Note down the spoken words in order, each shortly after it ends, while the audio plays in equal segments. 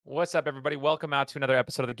What's up, everybody? Welcome out to another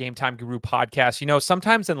episode of the Game Time Guru podcast. You know,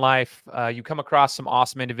 sometimes in life, you come across some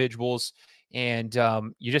awesome individuals and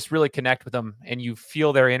you just really connect with them and you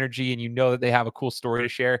feel their energy and you know that they have a cool story to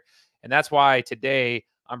share. And that's why today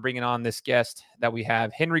I'm bringing on this guest that we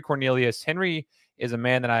have, Henry Cornelius. Henry is a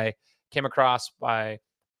man that I came across by,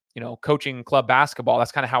 coaching club basketball.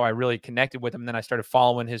 That's kind of how I really connected with him. And then I started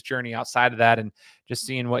following his journey outside of that and just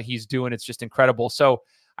seeing what he's doing. It's just incredible. So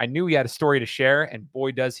I knew he had a story to share, and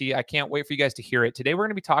boy, does he. I can't wait for you guys to hear it. Today, we're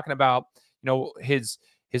going to be talking about, his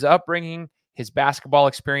upbringing, his basketball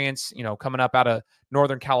experience, coming up out of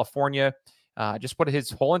Northern California, just what his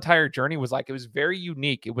whole entire journey was like. It was very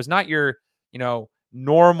unique. It was not your,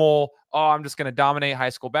 normal, I'm just going to dominate high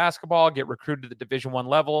school basketball, get recruited to the Division I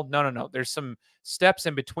level. No. There's some steps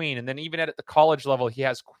in between. And then even at the college level, he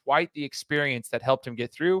has quite the experience that helped him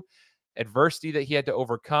get through adversity that he had to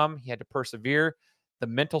overcome. He had to persevere. The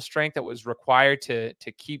mental strength that was required to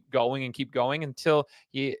keep going until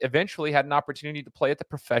he eventually had an opportunity to play at the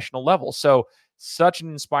professional level. So such an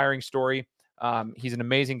inspiring story. He's an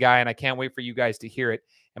amazing guy, and I can't wait for you guys to hear it.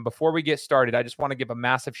 And before we get started, I just want to give a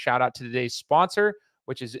massive shout out to today's sponsor,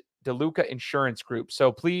 which is DeLuca Insurance Group.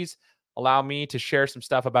 So please allow me to share some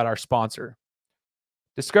stuff about our sponsor.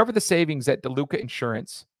 Discover the savings at DeLuca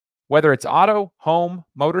Insurance. Whether it's auto, home,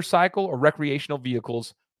 motorcycle, or recreational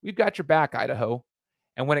vehicles, we've got your back, Idaho.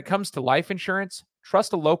 And when it comes to life insurance,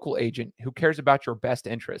 trust a local agent who cares about your best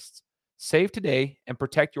interests. Save today and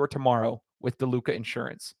protect your tomorrow with DeLuca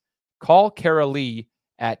Insurance. Call Kara Lee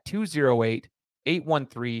at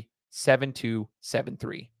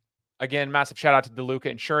 208-813-7273. Again, massive shout out to DeLuca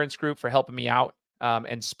Insurance Group for helping me out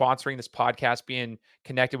and sponsoring this podcast, being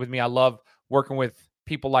connected with me. I love working with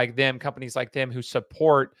people like them, companies like them who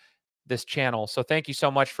support this channel. So thank you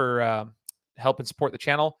so much for helping support the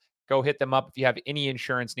channel. Go hit them up if you have any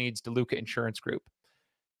insurance needs, DeLuca Insurance Group.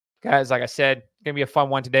 Guys, like I said, it's going to be a fun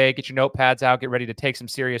one today. Get your notepads out. Get ready to take some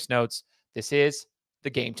serious notes. This is the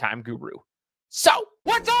Game Time Guru. So,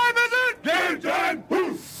 what time is it? Game time!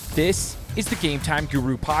 This is the Game Time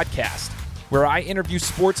Guru podcast, where I interview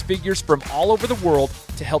sports figures from all over the world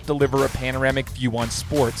to help deliver a panoramic view on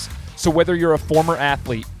sports. So whether you're a former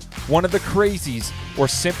athlete, one of the crazies, or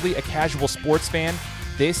simply a casual sports fan,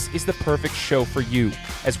 this is the perfect show for you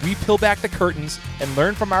as we peel back the curtains and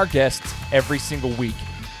learn from our guests every single week.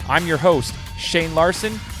 I'm your host, Shane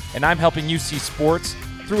Larson, and I'm helping you see sports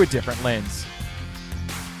through a different lens.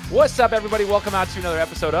 What's up, everybody? Welcome out to another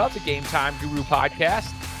episode of the Game Time Guru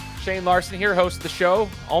podcast. Shane Larson here, host of the show,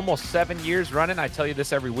 almost 7 years running. I tell you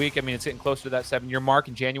this every week. I mean, it's getting closer to that 7-year mark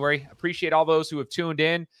in January. Appreciate all those who have tuned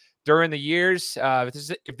in during the years.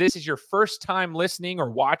 If this is your first time listening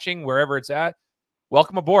or watching, wherever it's at,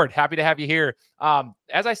 welcome aboard. Happy to have you here.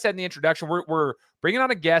 As I said in the introduction, we're bringing on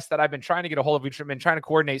a guest that I've been trying to get a hold of. We've been trying to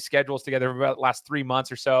coordinate schedules together for about the last 3 months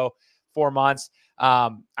or so, 4 months.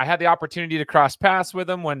 I had the opportunity to cross paths with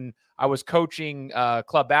him when I was coaching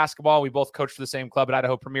club basketball. We both coached for the same club at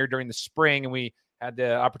Idaho Premier during the spring, and we had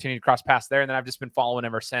the opportunity to cross paths there. And then I've just been following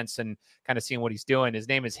him ever since and kind of seeing what he's doing. His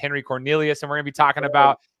name is Henry Cornelius, and we're going to be talking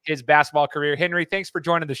about his basketball career. Henry, thanks for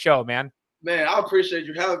joining the show, man. Man, I appreciate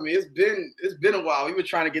you having me. It's been a while. We've been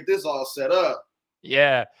trying to get this all set up.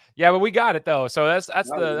 Yeah, but we got it though. So that's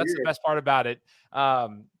the best part about it.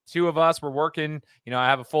 Two of us were working. I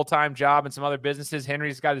have a full-time job and some other businesses.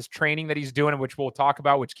 Henry's got his training that he's doing, which we'll talk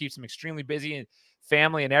about, which keeps him extremely busy and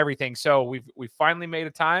family and everything. So we finally made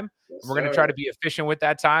a time. Yes, we're going to try to be efficient with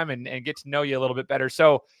that time and get to know you a little bit better.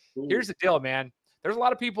 So here's the deal, man. There's a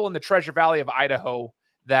lot of people in the Treasure Valley of Idaho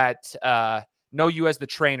that know you as the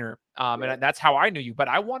trainer. And that's how I knew you. But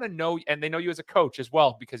I want to know, and they know you as a coach as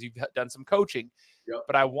well, because you've done some coaching. Yep.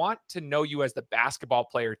 But I want to know you as the basketball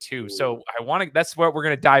player too. So that's what we're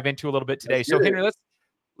going to dive into a little bit today. So Henry,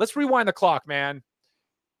 let's rewind the clock, man.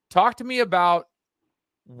 Talk to me about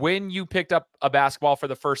when you picked up a basketball for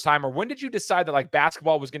the first time, or when did you decide that like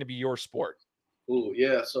basketball was going to be your sport? Oh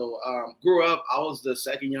yeah. So grew up, I was the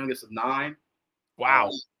second youngest of 9.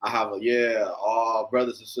 Wow. I have all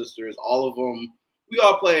brothers and sisters, all of them. We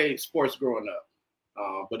all played sports growing up.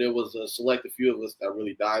 But it was a select few of us that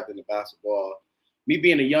really dived into basketball. Me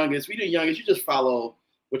being the youngest, you just follow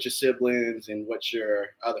what your siblings and what your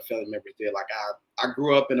other family members did. Like I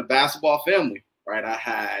grew up in a basketball family, right? I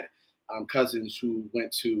had cousins who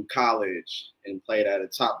went to college and played at a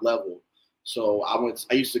top level. So I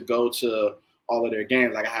used to go to all of their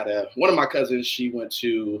games. Like I had one of my cousins, she went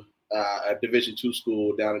to a Division II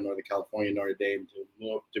school down in Northern California, Notre Dame,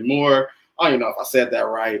 Demore. I don't even know if I said that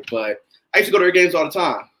right, but I used to go to their games all the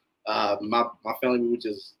time. My family, we would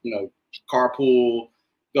just, carpool,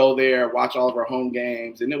 go there, watch all of our home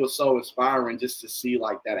games. And it was so inspiring just to see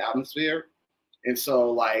like that atmosphere. And so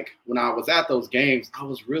like when I was at those games, I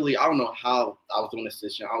was really, I don't know how I was doing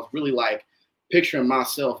this year. I was really like picturing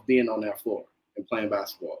myself being on that floor and playing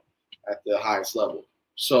basketball at the highest level.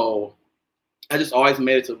 So I just always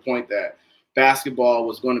made it to the point that basketball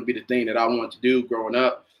was going to be the thing that I wanted to do growing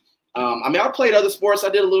up. I mean, I played other sports. I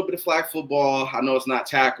did a little bit of flag football. I know it's not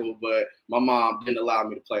tackle, but my mom didn't allow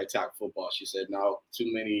me to play tackle football. She said, no,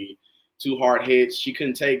 too hard hits. She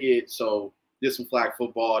couldn't take it. So did some flag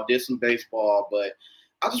football, did some baseball, but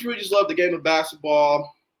I just really just loved the game of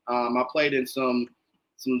basketball. I played in some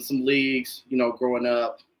leagues, you know, growing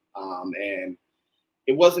up. And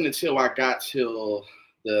it wasn't until I got till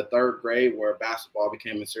the third grade where basketball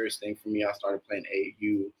became a serious thing for me. I started playing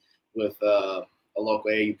AAU with a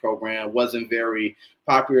local AAU program. Wasn't very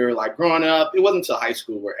popular like growing up. It wasn't until high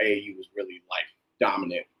school where AAU was really like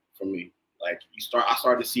dominant for me. Like I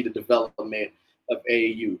started to see the development of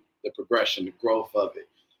AAU, the progression, the growth of it.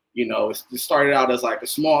 You know, it started out as like a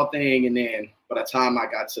small thing, and then by the time I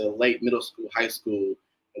got to late middle school, high school,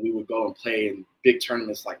 and we would go and play in big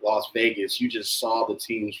tournaments like Las Vegas, you just saw the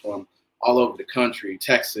teams from all over the country,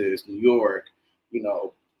 Texas, New York, you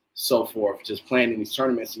know, so forth, just playing in these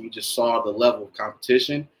tournaments, and you just saw the level of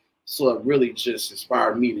competition. So it really just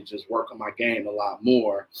inspired me to just work on my game a lot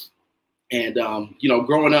more. And, you know,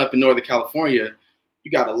 growing up in Northern California,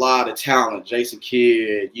 you got a lot of talent. Jason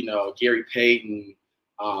Kidd, you know, Gary Payton,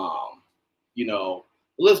 you know,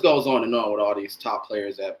 the list goes on and on with all these top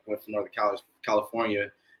players that went from Northern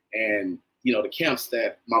California. And, you know, the camps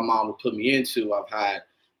that my mom would put me into, I've had,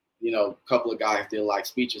 you know, a couple of guys did like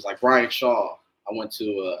speeches, like Brian Shaw. I went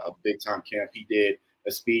to a big time camp. He did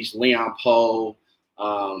a speech. Leon Poe,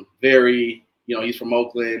 you know, he's from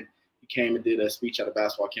Oakland. He came and did a speech at a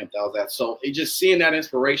basketball camp that I was at. So it just seeing that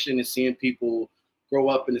inspiration and seeing people grow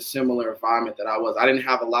up in a similar environment that I was. I didn't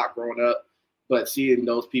have a lot growing up, but seeing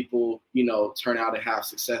those people, you know, turn out and have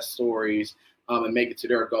success stories and make it to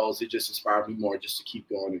their goals, it just inspired me more just to keep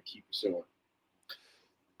going and keep pursuing.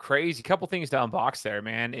 Crazy. Couple things to unbox there,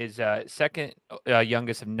 man. Is second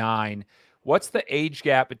youngest of 9. What's the age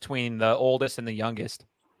gap between the oldest and the youngest?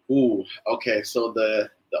 Ooh, okay. So the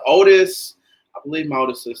oldest, I believe my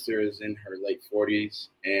oldest sister is in her late 40s,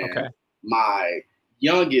 and my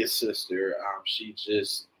youngest sister, she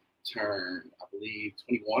just turned, I believe,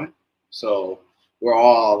 21. So we're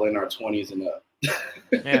all in our 20s and up.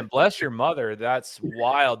 Man, bless your mother. That's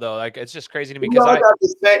wild, though. Like, it's just crazy to me because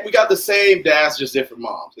we got the same dads, just different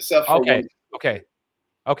moms, except for one.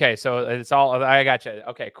 Okay, so it's all, I got you.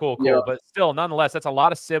 Okay, cool. Yeah. But still, nonetheless, that's a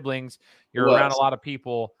lot of siblings. You're around a lot of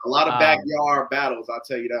people. A lot of backyard battles, I'll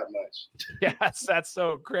tell you that much. Yes, that's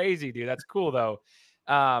so crazy, dude. That's cool, though.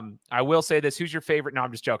 I will say this. Who's your favorite? No,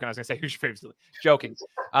 I'm just joking. I was going to say, who's your favorite? Joking.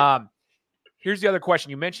 Here's the other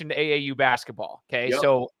question. You mentioned AAU basketball. Okay,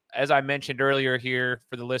 so as I mentioned earlier here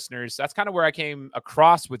for the listeners, that's kind of where I came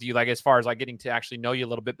across with you, like as far as like getting to actually know you a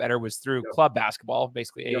little bit better was through club basketball,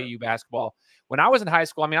 basically AAU basketball. When I was in high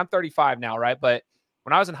school, I mean, I'm 35 now, right? But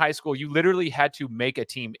when I was in high school, you literally had to make a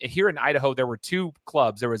team. Here in Idaho, there were 2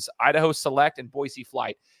 clubs. There was Idaho Select and Boise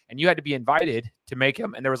Flight, and you had to be invited to make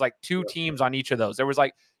them. And there was like 2 teams on each of those. There was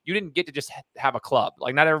like, you didn't get to just have a club.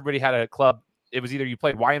 Like not everybody had a club. It was either you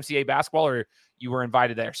played YMCA basketball or you were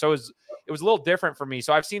invited there. So it was a little different for me.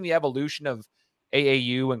 So I've seen the evolution of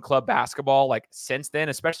AAU and club basketball like since then,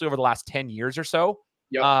 especially over the last 10 years or so.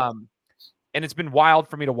 And it's been wild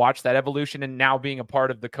for me to watch that evolution, and now being a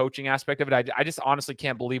part of the coaching aspect of it. I just honestly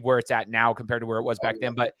can't believe where it's at now compared to where it was back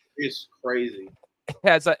then. But it's crazy.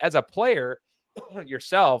 As a player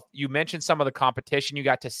yourself, you mentioned some of the competition you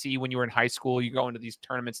got to see when you were in high school. You go into these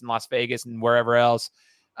tournaments in Las Vegas and wherever else.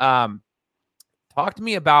 Talk to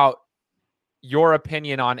me about your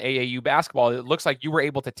opinion on AAU basketball. It looks like you were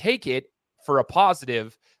able to take it for a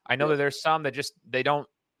positive. I know that there's some that just, they don't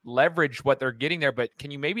leverage what they're getting there, but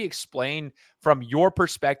can you maybe explain from your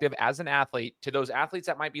perspective as an athlete to those athletes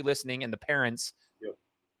that might be listening and the parents,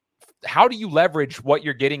 how do you leverage what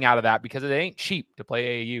you're getting out of that? Because it ain't cheap to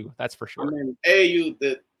play AAU. That's for sure. I mean,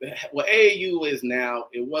 AAU, what AAU is now,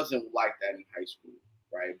 it wasn't like that in high school,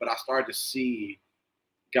 right? But I started to see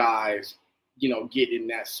guys, you know, get in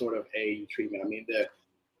that sort of AAU treatment. I mean,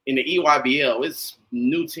 in the EYBL, it's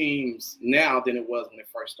new teams now than it was when it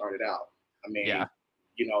first started out. I mean,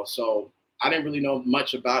 you know, so I didn't really know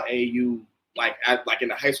much about AAU, like in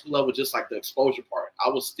the high school level, just like the exposure part. I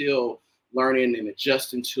was still learning and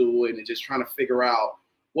adjusting to it and just trying to figure out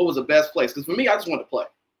what was the best place. Because for me, I just wanted to play.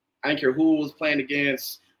 I didn't care who was playing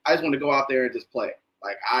against. I just wanted to go out there and just play.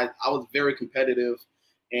 Like I was very competitive,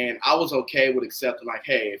 and I was okay with accepting like,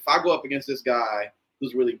 hey, if I go up against this guy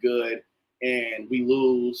who's really good, and we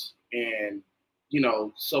lose, and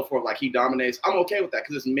so forth. Like he dominates. I'm okay with that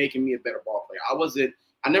because it's making me a better ball player.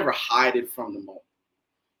 I never hide it from the moment,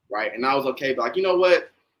 right? And I was okay, but like, you know what?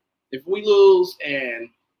 If we lose and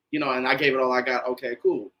and I gave it all I got, okay,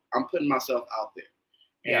 cool. I'm putting myself out there.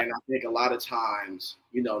 Yeah. And I think a lot of times,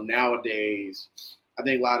 nowadays, I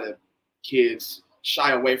think a lot of kids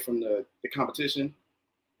shy away from the competition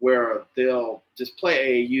where they'll just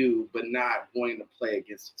play AAU but not wanting to play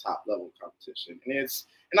against the top level competition.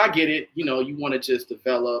 And I get it, you want to just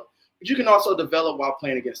develop, but you can also develop while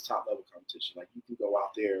playing against top level competition. Like you can go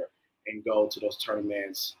out there and go to those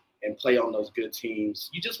tournaments and play on those good teams.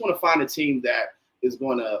 You just want to find a team that is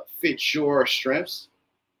going to fit your strengths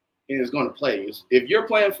and is going to play. If you're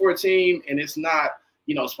playing for a team and it's not,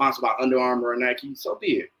 sponsored by Under Armour or Nike, so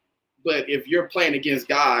be it. But if you're playing against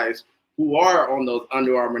guys who are on those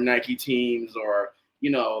Under Armour, Nike teams or,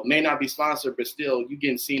 may not be sponsored, but still you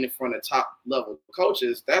getting seen in front of top level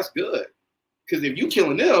coaches, that's good. Because if you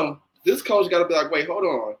killing them, this coach got to be like, wait, hold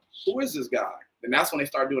on. Who is this guy? And that's when they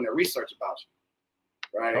start doing their research about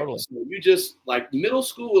you. Right. Totally. So you just like middle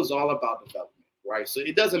school is all about development. Right. So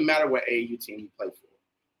it doesn't matter what AAU team you play for.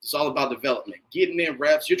 It's all about development, getting in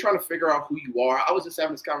reps. You're trying to figure out who you are. I was just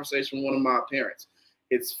having this conversation with one of my parents.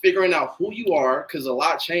 It's figuring out who you are because a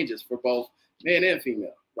lot changes for both men and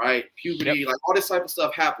female, right? Puberty, like all this type of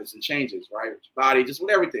stuff happens and changes, right? With your body, just with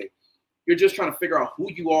everything. You're just trying to figure out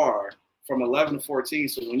who you are from 11 to 14.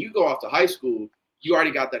 So when you go off to high school, you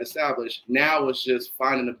already got that established. Now it's just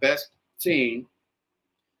finding the best team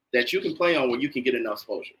that you can play on where you can get enough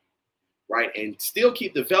exposure, right? And still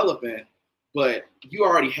keep developing, but you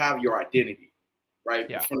already have your identity, right?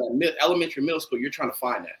 Yeah. From that elementary, middle school, you're trying to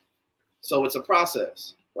find that. So it's a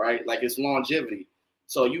process, right? Like it's longevity.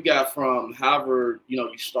 So you got from however,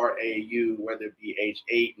 you start AAU, whether it be age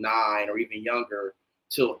 8, 9, or even younger,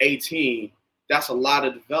 till 18, that's a lot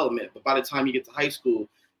of development. But by the time you get to high school,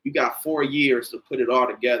 you got 4 years to put it all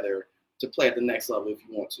together to play at the next level if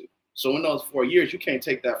you want to. So in those 4 years, you can't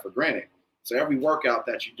take that for granted. So every workout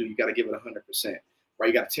that you do, you got to give it 100%, right?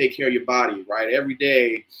 You got to take care of your body, right? Every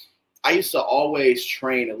day, I used to always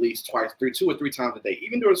train at least 2 or 3 times a day,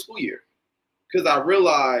 even during the school year. Because I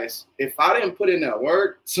realized if I didn't put in that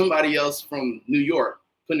work, somebody else from New York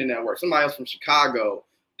putting in that work, somebody else from Chicago,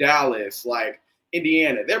 Dallas, like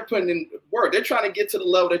Indiana, they're putting in work. They're trying to get to the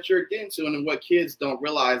level that you're getting to. And then what kids don't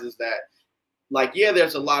realize is that, like, yeah,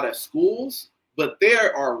 there's a lot of schools, but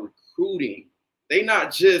there are recruiting. They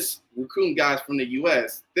not just recruiting guys from the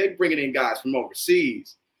U.S. They're bringing in guys from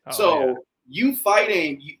overseas. You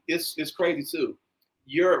fighting, it's crazy too.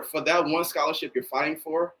 For that one scholarship you're fighting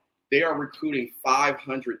for, they are recruiting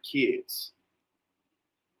 500 kids.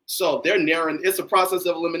 So they're narrowing. It's a process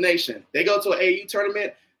of elimination. They go to an AU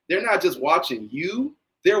tournament. They're not just watching you.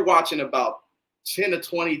 They're watching about 10 to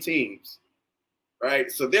 20 teams, right?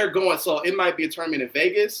 So they're going. So it might be a tournament in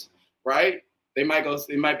Vegas, right? They might go.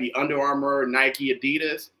 It might be Under Armour, Nike,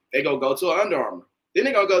 Adidas. They go to Under Armour. Then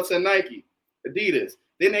they're going to go to Nike, Adidas.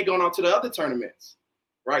 Then they're going on to the other tournaments,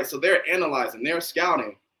 right? So they're analyzing. They're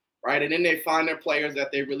scouting. Right, and then they find their players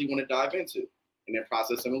that they really want to dive into in their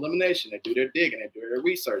process of elimination. They do their digging, they do their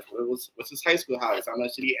research. What's his high school highlights? How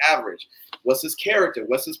much did he average? What's his character?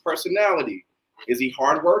 What's his personality? Is he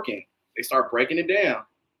hardworking? They start breaking it down.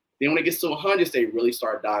 Then when it gets to 100s, they really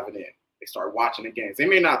start diving in. They start watching the games. They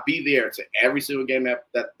may not be there to every single game that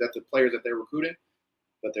the players that they're recruiting,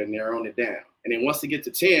 but they're narrowing it down. And then once they get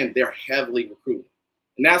to 10, they're heavily recruiting.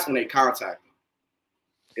 And that's when they contact them.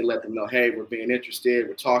 They let them know, hey, we're being interested,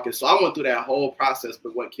 we're talking. So I went through that whole process,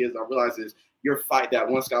 but what kids don't realize is that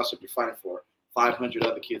one scholarship you're fighting for, 500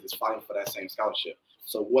 other kids is fighting for that same scholarship.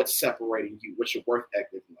 So what's separating you? What's your work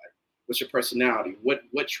ethic like? What's your personality?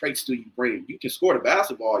 What traits do you bring? You can score the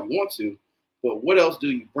basketball you want to, but what else do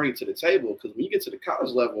you bring to the table? Because when you get to the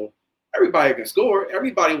college level, everybody can score.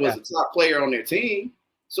 Everybody was a top player on their team.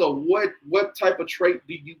 So what type of trait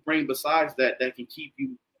do you bring besides that can keep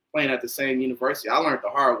you playing at the same university? I learned the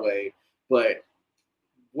hard way, but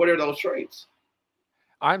what are those traits?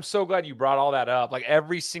 I'm so glad you brought all that up, like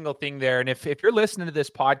every single thing there. And if you're listening to this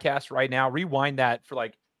podcast right now, rewind that for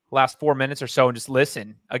like the last 4 minutes or so and just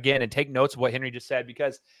listen again and take notes of what Henry just said,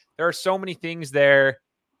 because there are so many things there.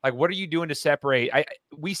 Like, what are you doing to separate?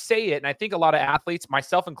 We say it, and I think a lot of athletes,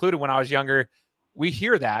 myself included when I was younger, we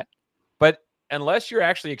hear that. But unless you're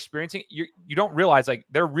actually experiencing, you don't realize like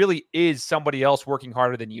there really is somebody else working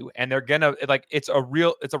harder than you, and they're gonna like it's a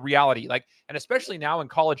reality. Like, and especially now in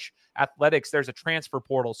college athletics, there's a transfer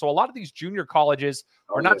portal, so a lot of these junior colleges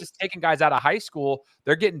are not just taking guys out of high school;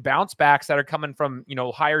 they're getting bounce backs that are coming from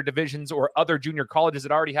higher divisions or other junior colleges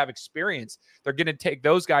that already have experience. They're going to take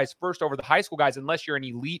those guys first over the high school guys, unless you're an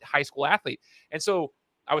elite high school athlete. And so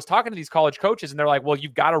I was talking to these college coaches, and they're like, well,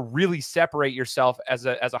 you've got to really separate yourself as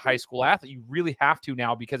a high school athlete. You really have to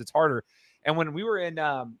now because it's harder. And when we were in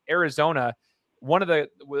Arizona, one of the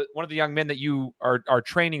young men that you are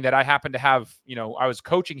training that I happen to have, I was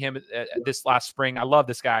coaching him this last spring. I love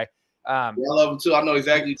this guy. I love him too. I know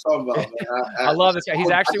exactly what you're talking about, man. I love this guy.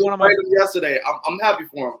 He's actually one of my yesterday. I'm happy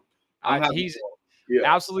for him. He's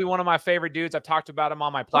absolutely one of my favorite dudes. I've talked about him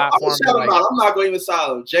on my platform. I'm not going to even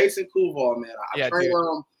silence him. Jason Kuval, man. I train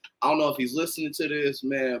him. I don't know if he's listening to this,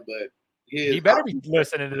 man, but he better be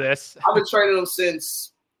listening to this. I've been training him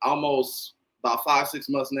since almost about 5-6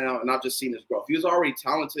 months now, and I've just seen his growth. He was already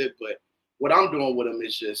talented, but what I'm doing with him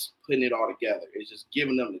is just putting it all together. It's just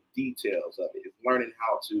giving them the details of it. It's learning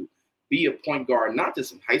how to be a point guard, not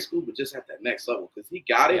just in high school, but just at that next level, because he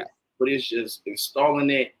got it. Yeah. But it's just installing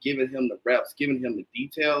it, giving him the reps, giving him the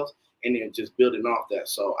details, and then just building off that.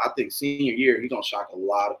 So I think senior year, he's going to shock a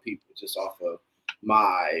lot of people just off of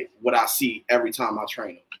what I see every time I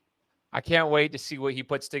train him. I can't wait to see what he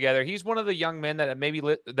puts together. He's one of the young men that maybe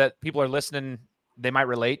that people are listening, they might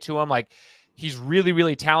relate to him. Like, he's really,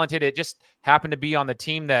 really talented. It just happened to be on the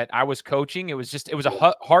team that I was coaching. It was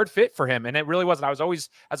a hard fit for him. And it really wasn't. I was always,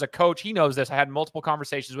 as a coach, he knows this. I had multiple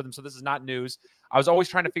conversations with him, so this is not news. I was always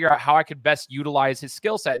trying to figure out how I could best utilize his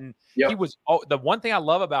skill set. And he was, the one thing I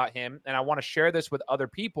love about him, and I want to share this with other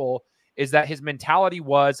people, is that his mentality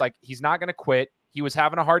was like, he's not going to quit. He was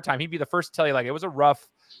having a hard time. He'd be the first to tell you, like, it was a rough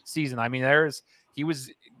season. I mean, he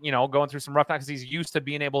was, going through some rough times because he's used to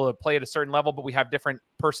being able to play at a certain level, but we have different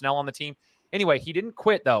personnel on the team. Anyway, he didn't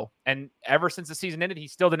quit, though. And ever since the season ended, he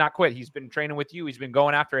still did not quit. He's been training with you. He's been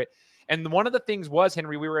going after it. And one of the things was,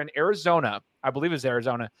 Henry, we were in Arizona. I believe it was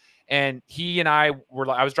Arizona. And he and I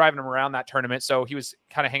was driving him around that tournament. So he was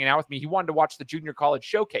kind of hanging out with me. He wanted to watch the junior college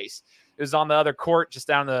showcase. It was on the other court, just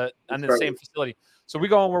down on the same facility. So we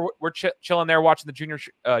go and we're chilling there watching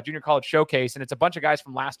the junior college showcase. And it's a bunch of guys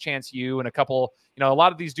from Last Chance U and a couple, a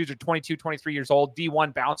lot of these dudes are 22, 23 years old,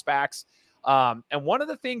 D1 bounce backs. And one of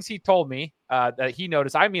the things he told me that he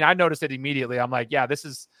noticed, I mean, I noticed it immediately. I'm like, yeah, this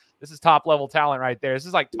is top level talent right there. This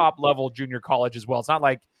is like top level junior college as well. It's not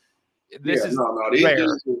like this is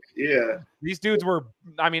these dudes were,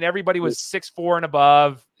 I mean, everybody was 6'4" and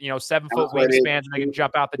above, 7 foot wingspans, and they can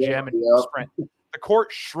jump out the gym and sprint. The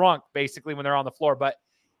court shrunk basically when they're on the floor, but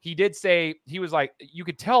he did say, he was like, you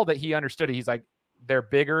could tell that he understood it. He's like, they're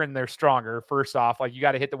bigger and they're stronger. First off, like, you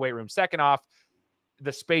got to hit the weight room. Second off,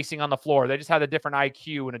 the spacing on the floor. They just had a different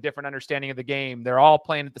IQ and a different understanding of the game. They're all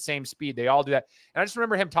playing at the same speed. They all do that. And I just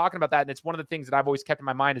remember him talking about that. And it's one of the things that I've always kept in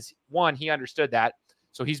my mind is, one, he understood that.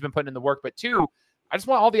 So he's been putting in the work. But two, I just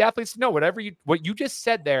want all the athletes to know what you just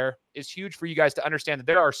said there is huge for you guys to understand that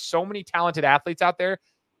there are so many talented athletes out there.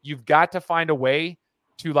 You've got to find a way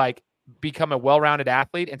to like become a well-rounded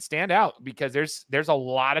athlete and stand out, because there's a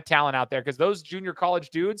lot of talent out there, because those junior college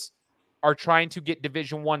dudes are trying to get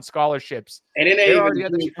Division I scholarships. And it ain't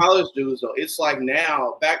even junior college dudes though. It's like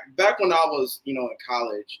now, back when I was, in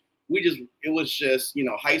college, it was just,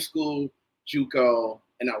 high school, JUCO,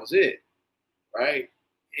 and that was it. Right.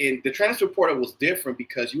 And the transfer portal was different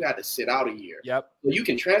because you had to sit out a year. Yep. So you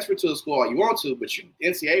can transfer to a school all you want to, but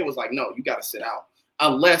NCAA was like, no, you got to sit out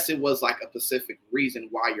unless it was like a specific reason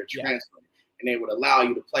why you're transferring, and they would allow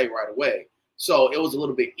you to play right away. So it was a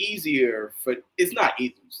little bit easier it's not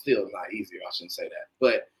easy, still not easier. I shouldn't say that,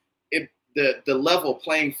 but the level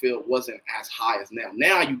playing field wasn't as high as now.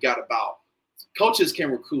 Now you got coaches can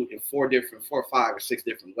recruit in 4, 5, or 6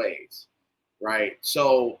 different ways. Right.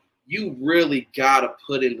 So you really got to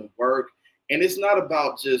put in the work, and it's not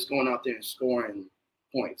about just going out there and scoring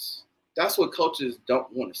points. That's what coaches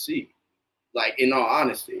don't want to see. Like, in all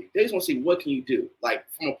honesty, they just want to see, what can you do? Like,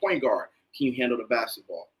 from a point guard, can you handle the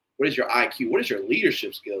basketball? What is your IQ? What is your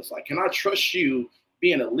leadership skills? Like, can I trust you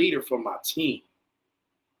being a leader for my team?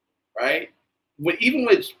 Right? Even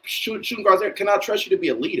with shooting guards there, can I trust you to be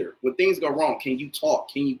a leader? When things go wrong, can you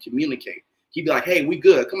talk? Can you communicate? Can you be like, hey, we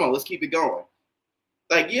good. Come on, let's keep it going.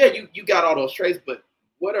 Like, yeah, you got all those traits, but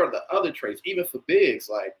what are the other traits? Even for bigs,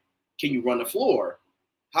 like, can you run the floor?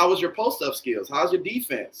 How is your post-up skills? How's your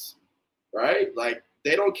defense? Right? Like,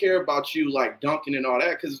 they don't care about you, like, dunking and all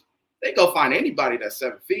that, because they go find anybody that's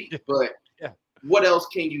 7 feet. But what else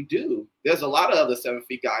can you do? There's a lot of other 7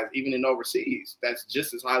 feet guys, even in overseas, that's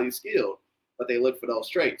just as highly skilled. but they look for those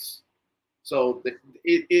traits. So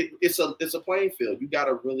it's a playing field. You got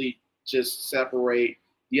to really just separate.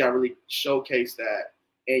 You got to really showcase that,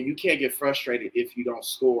 and you can't get frustrated if you don't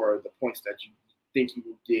score the points that you think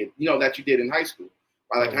you did. That you did in high school.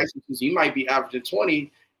 Right? Like high school season, you might be averaging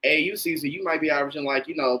 20. AAU season, you might be averaging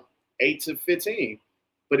 8 to 15.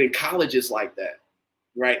 But in college, it's like that,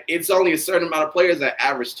 right? It's only a certain amount of players that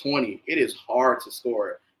average 20. It is hard to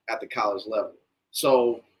score at the college level.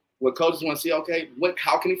 So what coaches want to see, okay,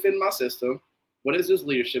 how can he fit in my system? What is his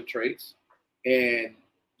leadership traits? And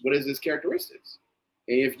what is his characteristics?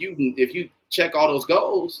 And if you check all those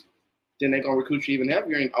goals, then they're going to recruit you even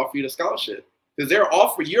heavier and offer you the scholarship. Because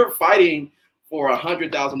you're fighting for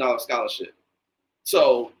 $100,000 scholarship.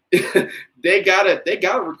 So they gotta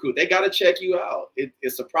recruit. They gotta check you out.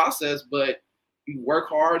 It's a process, but you work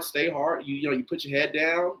hard, stay hard. You put your head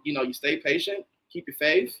down. You stay patient, keep your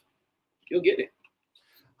faith. You'll get it.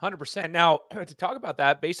 100%. Now, to talk about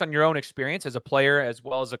that, based on your own experience as a player, as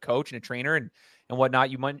well as a coach and a trainer and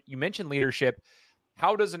whatnot, you mentioned leadership.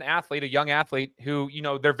 How does an athlete, a young athlete who,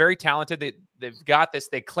 they're very talented, they've got this,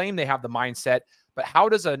 they claim they have the mindset, but how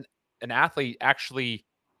does an athlete actually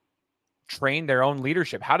train their own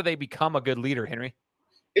leadership? How do they become a good leader, Henry?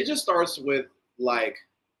 It just starts with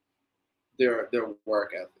their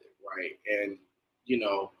work ethic, right? And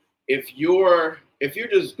if you're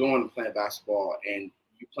just going and playing basketball and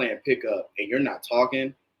you're playing pickup and you're not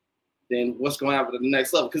talking, then what's going to happen at the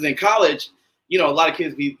next level? Because in college, a lot of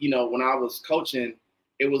kids when I was coaching,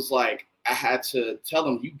 it was like I had to tell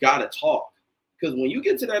them, you got to talk. Because when you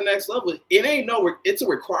get to that next level, it's a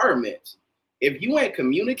requirement. If you ain't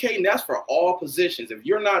communicating, that's for all positions. If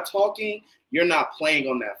you're not talking, you're not playing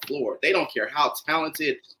on that floor. They don't care how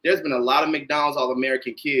talented. There's been a lot of McDonald's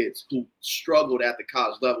All-American kids who struggled at the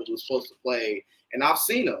college level who was supposed to play, and I've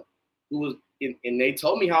seen them and they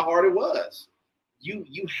told me how hard it was. You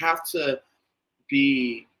have to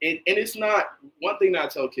be, and it's not one thing that I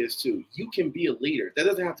tell kids too. You can be a leader. There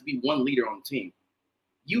doesn't have to be one leader on the team.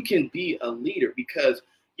 You can be a leader because,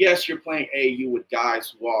 yes, you're playing AAU with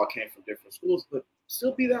guys who all came from different schools, but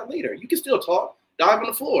still be that leader. You can still talk, dive on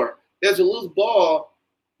the floor. There's a loose ball,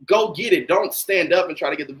 go get it. Don't stand up and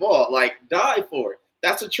try to get the ball. Dive for it.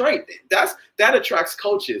 That's a trait. That attracts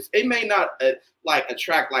coaches. It may not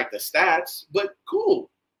attract the stats, but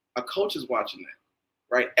cool. A coach is watching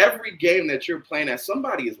that, right? Every game that you're playing at,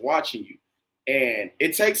 somebody is watching you, and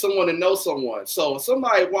it takes someone to know someone. So if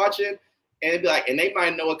somebody watching. And it'd be and they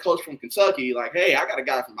might know a coach from Kentucky, hey, I got a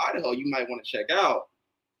guy from Idaho you might want to check out.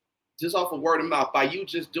 Just off of word of mouth, by you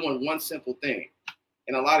just doing one simple thing.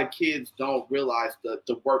 And a lot of kids don't realize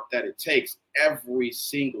the work that it takes every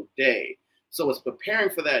single day. So it's preparing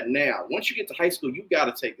for that now. Once you get to high school, you got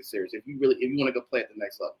to take it serious if you want to go play at the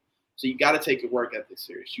next level. So you got to take your work ethic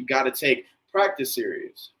serious. You got to take practice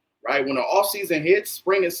serious, right? When the off season hits,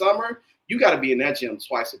 spring and summer, you got to be in that gym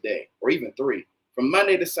twice a day or even 3. From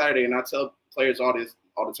Monday to Saturday, and I tell players all this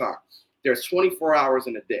all the time, there's 24 hours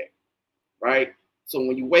in a day, right? So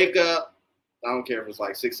when you wake up, I don't care if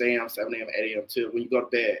it's 6 a.m., 7 a.m., 8 a.m. till when you go to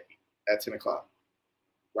bed at 10 o'clock,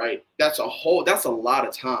 right? That's a lot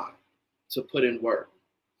of time to put in work,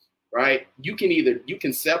 right? You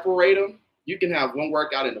can separate them. You can have one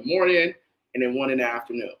workout in the morning and then one in the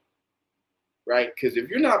afternoon, right? Because if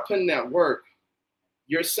you're not putting that work,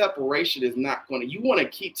 your separation is not going to, you want to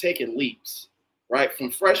keep taking leaps. Right?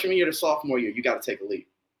 From freshman year to sophomore year, you got to take a leap.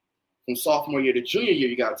 From sophomore year to junior year,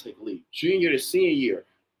 you got to take a leap. Junior year to senior year,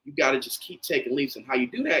 you got to just keep taking leaps. And how you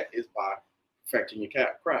do that is by perfecting your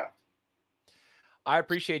craft. I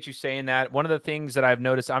appreciate you saying that. One of the things that I've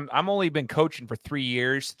noticed, I'm only been coaching for 3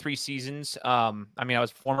 years, 3 seasons. I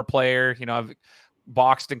was a former player. I've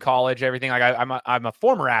boxed in college, everything. I'm a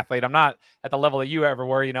former athlete. I'm not at the level that you ever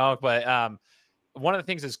were, But one of the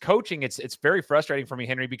things is coaching. It's very frustrating for me,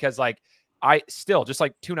 Henry, because I still, just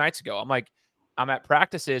 2 nights ago, I'm at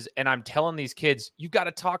practices and I'm telling these kids, you've got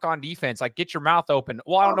to talk on defense. Get your mouth open.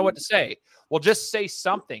 Well, I don't know what to say. Well, just say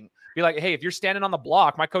something. Be hey, if you're standing on the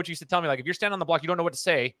block, my coach used to tell me, if you're standing on the block, you don't know what to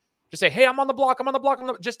say. Just say, hey, I'm on the block.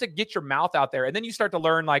 Just to get your mouth out there. And then you start to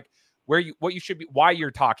learn what you should be, why you're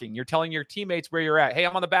talking. You're telling your teammates where you're at. Hey,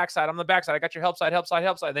 I'm on the backside. I got your help side.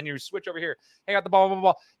 Then you switch over here. Hey, I got the ball, blah,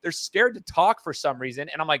 blah, blah. They're scared to talk for some reason.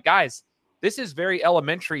 And I'm guys, this is very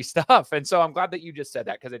elementary stuff. And so I'm glad that you just said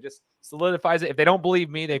that because it just solidifies it. If they don't believe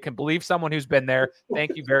me, they can believe someone who's been there.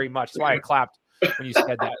 Thank you very much. That's why I clapped when you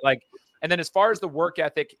said that. And then as far as the work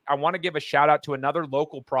ethic, I want to give a shout out to another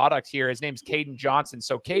local product here. His name's Caden Johnson.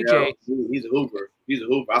 So KJ, he's a hooper.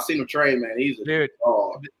 I've seen him train, man. He's a dude.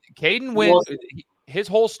 dog. Caden went. his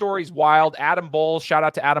whole story's wild. Adam Bowles, shout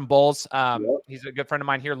out to Adam Bowles. Yep. He's a good friend of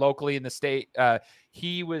mine here locally in the state.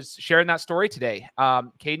 He was sharing that story today.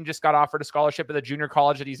 Caden just got offered a scholarship at the junior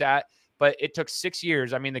college that he's at, but it took 6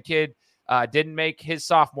 years. I mean, the kid didn't make his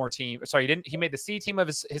sophomore team. Sorry, he made the C team of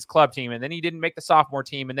his club team, and then he didn't make the sophomore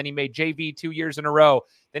team, and then he made JV 2 years in a row.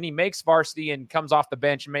 Then he makes varsity and comes off the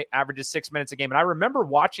bench and averages 6 minutes a game. And I remember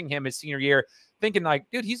watching him his senior year thinking like,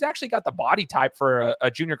 dude, he's actually got the body type for a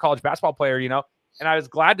junior college basketball player, you know? And I was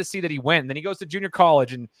glad to see that he went. And then he goes to junior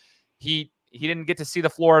college and he didn't get to see the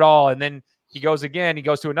floor at all. And then he goes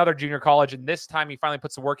to another junior college. And this time he finally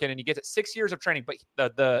puts the work in and he gets it 6 years of training.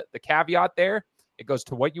 But the caveat there, it goes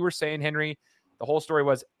to what you were saying, Henry. The whole story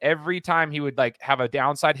was every time he would like have a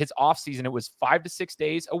downside, his off season, it was 5 to 6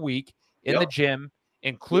 days a week in the gym,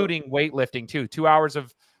 including weightlifting too, 2 hours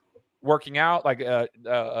of working out, like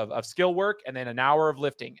of skill work, and then an hour of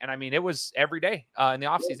lifting. And I mean, it was every day in the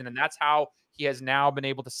off season. And that's how he has now been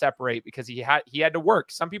able to separate, because he had to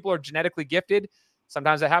work. Some people are genetically gifted.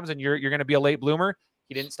 Sometimes that happens and you're going to be a late bloomer.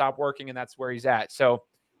 He didn't stop working, and that's where he's at. So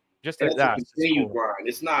just that. Continue grind.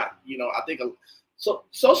 It's not, I think so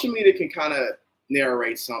social media can kind of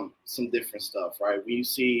narrate some different stuff, right? When you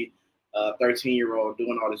see a 13-year-old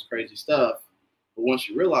doing all this crazy stuff, but once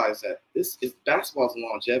you realize that this is basketball's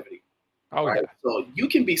longevity. Oh, right? Yeah. So you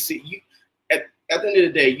can be at the end of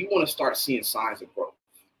the day, you want to start seeing signs of growth,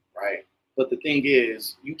 right? But the thing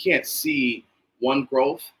is, you can't see one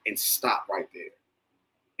growth and stop right there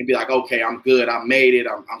and be like, okay, I'm good, I made it,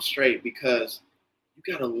 I'm straight, because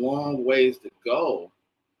you got a long ways to go,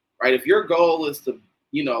 right? If your goal is to,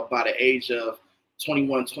 by the age of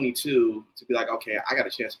 21, 22, to be like, okay, I got a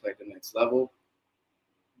chance to play at the next level,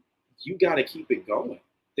 you got to keep it going.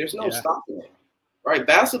 There's no stopping it, right?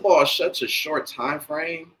 Basketball is such a short time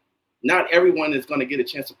frame. Not everyone is going to get a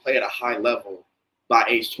chance to play at a high level by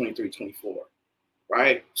age 23, 24,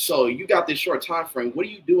 right? So you got this short time frame. What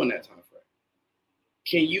do you do in that time frame?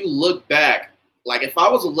 Can you look back? Like if I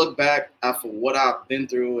was to look back after what I've been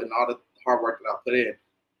through and all the hard work that I put in,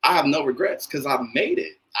 I have no regrets because I made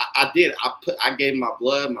it. I did. I gave my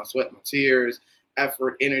blood, my sweat, my tears,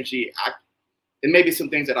 effort, energy. It may be some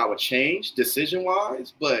things that I would change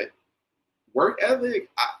decision-wise, but work ethic,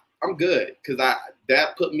 I'm good because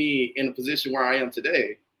that put me in a position where I am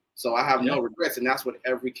today. So I have no regrets, and that's what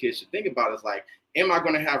every kid should think about is like, am I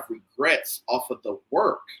going to have regrets off of the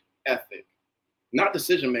work ethic? Not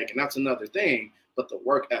decision-making, that's another thing, but the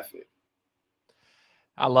work ethic.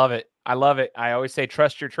 I love it. I always say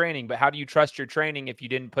trust your training, but how do you trust your training if you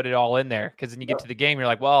didn't put it all in there? Because then you get to the game, you're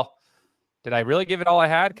like, well, did I really give it all I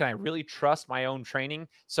had? Can I really trust my own training?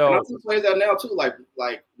 So and I just play that now too. Like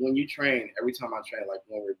when you train, every time I train, like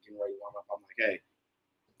when we're getting ready to warm up, I'm like, hey,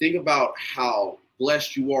 think about how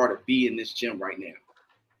blessed you are to be in this gym right now.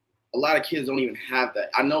 A lot of kids don't even have that.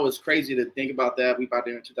 I know it's crazy to think about that. We about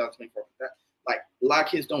there in 2024. Like a lot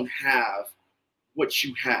of kids don't have what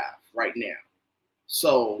you have right now.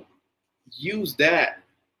 So use that.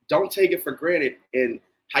 Don't take it for granted. And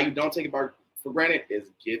how you don't take it for granted is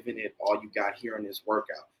giving it all you got here in this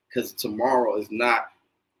workout. Because tomorrow is not,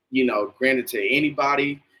 granted to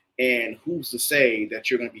anybody. And who's to say that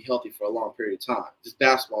you're going to be healthy for a long period of time, just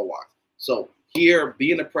basketball-wise. So here,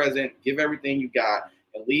 be in the present, give everything you got,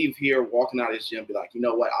 and leave here walking out of this gym, be like, you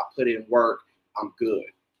know what, I put in work, I'm good.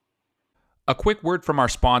 A quick word from our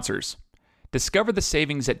sponsors. Discover the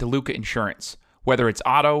savings at DeLuca Insurance. Whether it's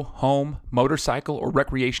auto, home, motorcycle, or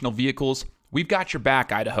recreational vehicles, we've got your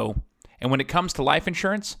back, Idaho. And when it comes to life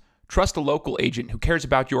insurance, trust a local agent who cares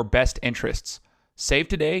about your best interests. Save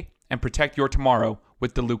today and protect your tomorrow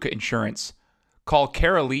with DeLuca Insurance. Call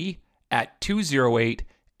Kara Lee at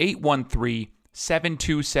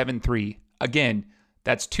 208-813-7273. Again,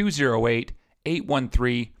 that's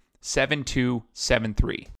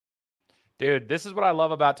 208-813-7273. Dude, this is what I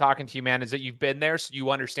love about talking to you, man, is that you've been there, so you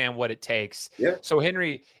understand what it takes. Yeah. So,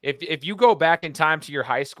 Henry, if you go back in time to your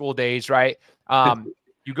high school days, right,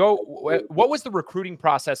 what was the recruiting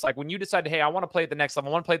process like when you decided, hey, I want to play at the next level,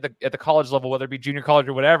 I want to play at the college level, whether it be junior college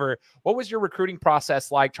or whatever? What was your recruiting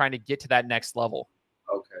process like trying to get to that next level?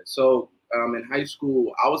 Okay, so in high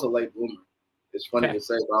school, I was a late bloomer. It's funny to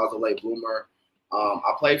say, but I was a late bloomer.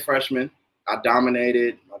 I played freshman. I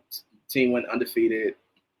dominated. My team went undefeated.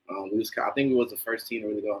 I think we was the first team to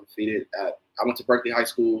really go undefeated. I went to Berkeley High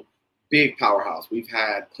School, big powerhouse. We've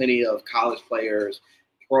had plenty of college players,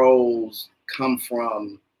 pros come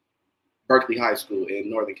from Berkeley High School in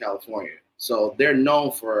Northern California. So they're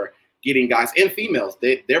known for getting guys and females.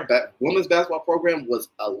 Their women's basketball program was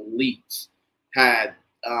elite. Had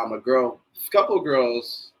a couple of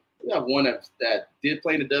girls. We have one that did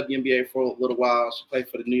play in the WNBA for a little while. She played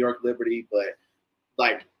for the New York Liberty, but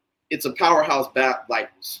like it's a powerhouse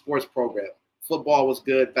sports program. Football was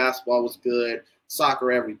good, basketball was good,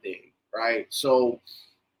 soccer, everything, right? So,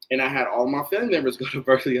 and I had all my family members go to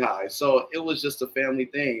Berkeley High, so it was just a family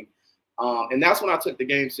thing, and that's when I took the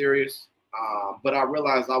game serious. But I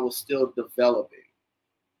realized I was still developing.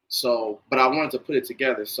 So, but I wanted to put it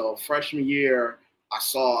together. So freshman year, I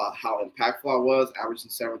saw how impactful I was, averaging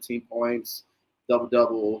 17 points,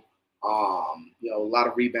 double-double, a lot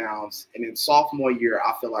of rebounds. And in sophomore year,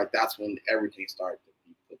 I feel like that's when everything started to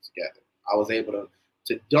be put together. I was able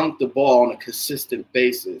to dunk the ball on a consistent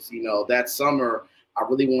basis. That summer, I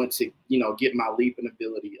really wanted to, get my leaping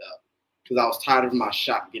ability up because I was tired of my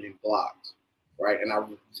shot getting blocked. Right. And I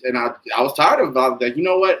was tired of that. You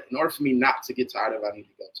know what? In order for me not to get tired of it, I need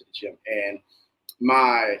to go to the gym. And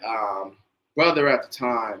my brother at the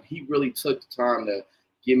time, he really took the time to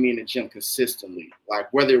get me in the gym consistently.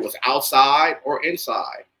 Like whether it was outside or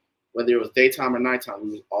inside, whether it was daytime or nighttime, we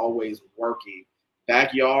was always working.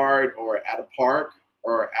 Backyard or at a park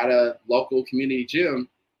or at a local community gym,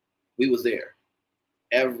 we was there.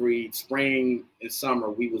 Every spring and summer,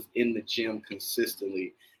 we was in the gym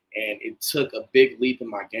consistently. And it took a big leap in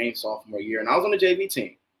my game sophomore year. And I was on the JV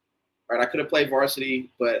team, right? I could have played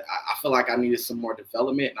varsity, but I feel like I needed some more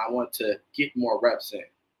development and I wanted to get more reps in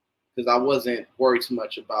because I wasn't worried too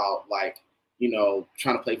much about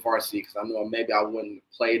trying to play varsity because I knew maybe I wouldn't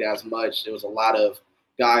have played as much. There was a lot of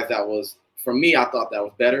guys for me, I thought that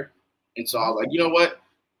was better. And so I was like, you know what?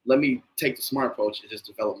 Let me take the smart approach and just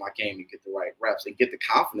develop my game and get the right reps and get the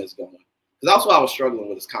confidence going. Because that's what I was struggling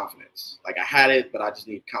with is confidence. Like I had it, but I just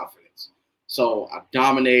needed confidence. So I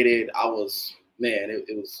dominated. I was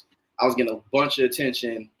getting a bunch of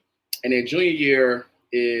attention. And then junior year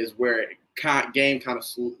is where game kind of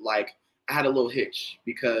like I had a little hitch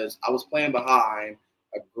because I was playing behind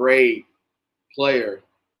a great player.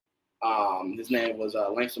 His name was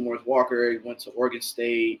Langston Morris Walker. He went to Oregon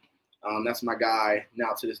State. That's my guy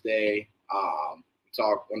now to this day. We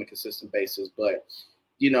talk on a consistent basis, but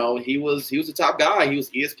he was the top guy. He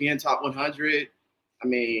was ESPN top 100. I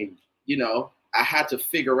mean, I had to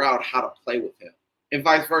figure out how to play with him and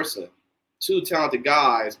vice versa. Two talented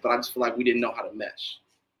guys, but I just feel like we didn't know how to mesh.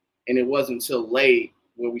 And it wasn't until late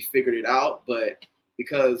where we figured it out. But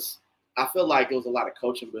because I feel like it was a lot of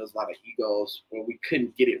coaching, but it was a lot of egos where we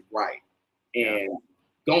couldn't get it right. And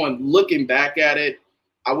looking back at it,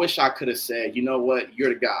 I wish I could have said, you know what,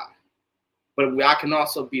 you're the guy. But I can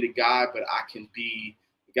also be the guy, but I can be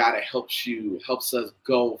guy that helps us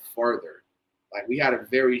go further. Like we had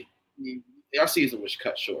our season was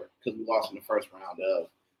cut short because we lost in the first round of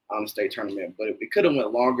the state tournament, but it could have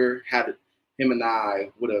went longer had him and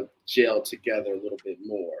I would have gelled together a little bit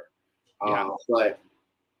more. But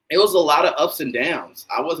it was a lot of ups and downs.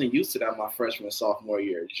 I wasn't used to that my freshman and sophomore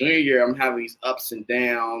year. Junior year, I'm having these ups and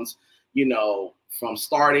downs, from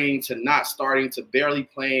starting to not starting to barely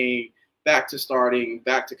playing, back to starting,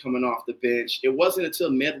 back to coming off the bench. It wasn't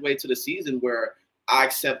until midway to the season where I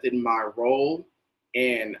accepted my role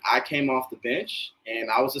and I came off the bench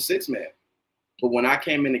and I was a sixth man. But when I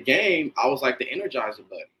came in the game, I was like the energizer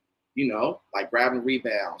buddy, like grabbing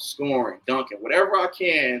rebounds, scoring, dunking, whatever I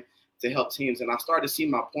can to help teams. And I started to see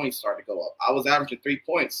my points start to go up. I was averaging 3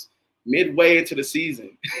 points midway into the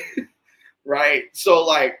season, right? So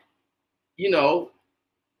I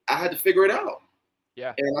had to figure it out.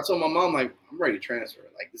 Yeah. And I told my mom, I'm ready to transfer.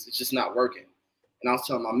 This is just not working. And I was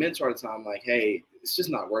telling my mentor at the time, hey, it's just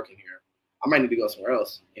not working here. I might need to go somewhere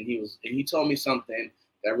else. And he told me something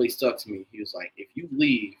that really stuck to me. He was like, if you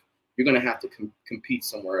leave, you're going to have to compete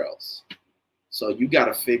somewhere else. So you got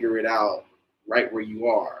to figure it out right where you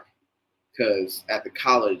are. Because at the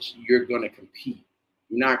college, you're going to compete.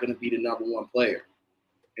 You're not going to be the number one player.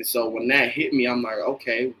 And so when that hit me, I'm like,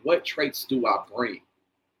 okay, what traits do I bring?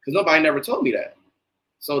 Because nobody never told me that.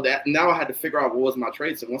 So that now I had to figure out what was my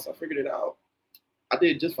traits. And once I figured it out, I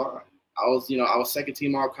did just fine. I was second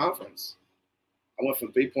team all conference. I went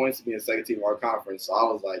from 3 points to being second team all conference. So I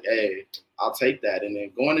was like, hey, I'll take that. And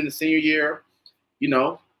then going into senior year,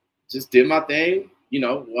 just did my thing,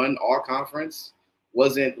 won all conference.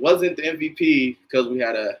 Wasn't the MVP because we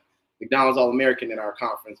had a McDonald's All-American in our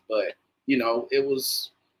conference, but it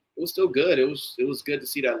was still good. It was good to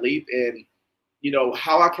see that leap. And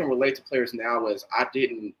how I can relate to players now is I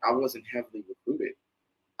wasn't heavily recruited.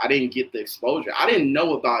 I didn't get the exposure. I didn't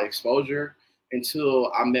know about exposure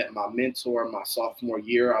until I met my mentor my sophomore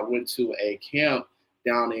year. I went to a camp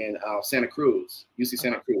down in Santa Cruz, UC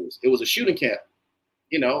Santa Cruz. It was a shooting camp.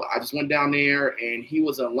 I just went down there and he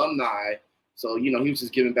was an alumni. So, he was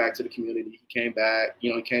just giving back to the community. He came back, he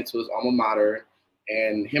came to his alma mater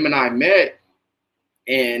and him and I met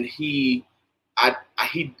and I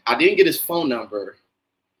I didn't get his phone number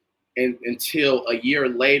until a year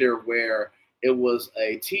later, where it was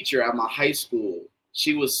a teacher at my high school.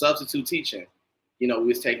 She was substitute teaching. We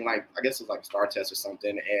was taking I guess it was like a STAR test or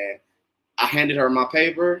something, and I handed her my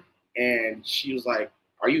paper, and she was like,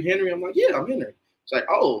 "Are you Henry?" I'm like, "Yeah, I'm Henry." She's like,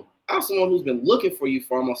 "Oh, I'm someone who's been looking for you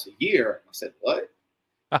for almost a year." I said, "What?"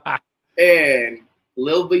 And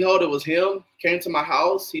little behold, it was him. Came to my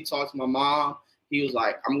house. He talked to my mom. He was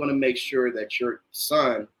like, "I'm going to make sure that your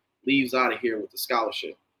son leaves out of here with the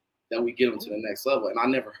scholarship, that we get him to the next level." And I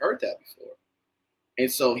never heard that before. And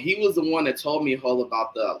so he was the one that told me all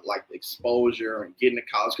about the exposure and getting to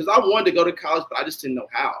college, because I wanted to go to college, but I just didn't know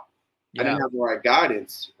how. Yeah. I didn't have the right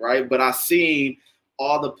guidance, right? But I seen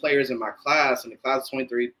all the players in my class. In the class of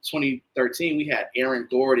 2013, we had Aaron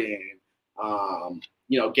Gordon.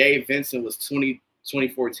 Gabe Vincent was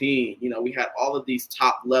 2014. We had all of these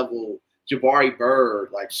top level, Jabari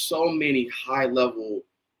Bird, so many high level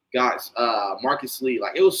guys. Marcus Lee,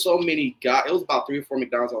 it was so many guys. It was about 3 or 4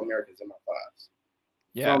 McDonald's All-Americans in my class.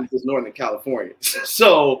 Yeah. From just Northern California.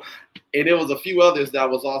 So, and there was a few others that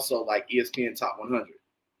was also ESPN Top 100.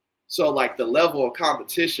 So the level of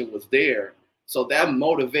competition was there. So that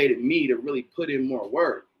motivated me to really put in more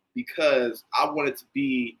work, because I wanted to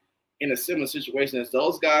be in a similar situation as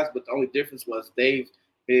those guys. But the only difference was they've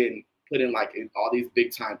been put in in all these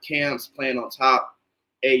big time camps, playing on top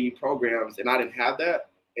AU programs, and I didn't have that.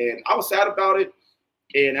 And I was sad about it.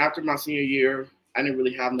 And after my senior year, I didn't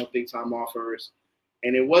really have no big time offers.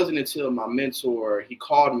 And it wasn't until my mentor, he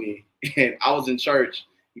called me, and I was in church.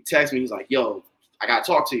 He texted me. He's like, "Yo, I got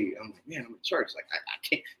to talk to you." I'm like, "Man, I'm in church. I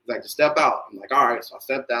can't." He's like, "Just step out." I'm like, "All right." So I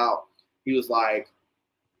stepped out. He was like,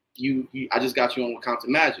 I just got you on with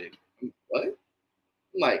Compton Magic." I'm like, "What?"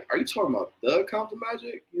 I'm like, "Are you talking about the Compton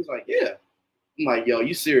Magic?" He's like, "Yeah." I'm like, "Yo,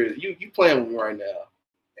 you serious? You playing with me right now?"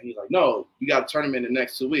 And he's like, "No, you got a tournament in the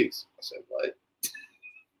next 2 weeks." I said, "What?"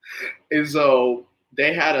 And so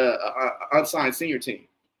they had a unsigned senior team,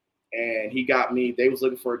 and he got me. They was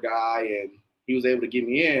looking for a guy, and he was able to get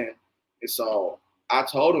me in. And so I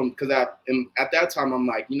told him, because at that time I'm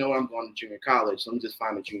like, what, I'm going to junior college, so let me just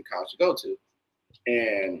find a junior college to go to.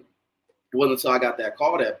 And it wasn't until I got that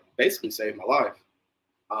call that basically saved my life.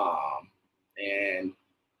 And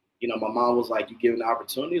my mom was like, "You given the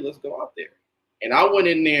opportunity, let's go out there." And I went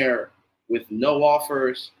in there with no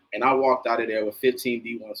offers, and I walked out of there with 15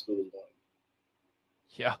 D1 schools going.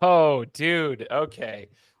 Yo, dude. Okay.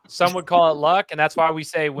 Some would call it luck. And that's why we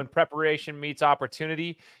say when preparation meets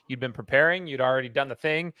opportunity, you'd been preparing, you'd already done the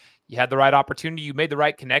thing. You had the right opportunity. You made the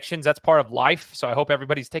right connections. That's part of life. So I hope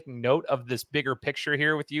everybody's taking note of this bigger picture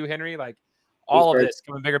here with you, Henry. All of this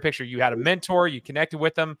from a bigger picture. You had a mentor, you connected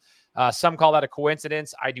with them. Some call that a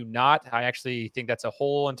coincidence. I do not. I actually think that's a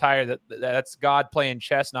whole entire, that's God playing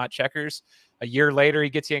chess, not checkers. A year later, he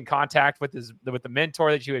gets you in contact with the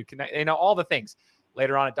mentor that you had connected, all the things.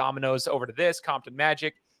 Later on at Domino's, over to this, Compton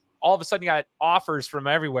Magic. All of a sudden, you got offers from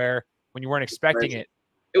everywhere when you weren't expecting it.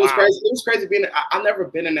 It was crazy. It was crazy being. I've never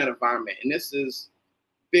been in that environment, and this is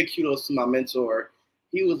big kudos to my mentor.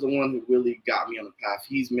 He was the one who really got me on the path.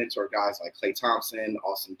 He's mentored guys like Klay Thompson,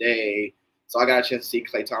 Austin Day. So I got a chance to see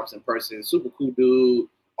Klay Thompson in person. Super cool dude.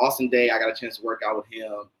 Austin Day, I got a chance to work out with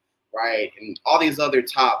him, right? And all these other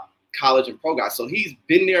top college and pro guys. So he's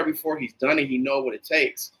been there before. He's done it. He knows what it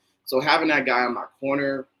takes. So having that guy in my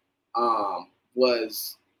corner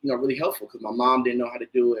was, really helpful, because my mom didn't know how to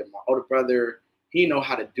do it. My older brother, he know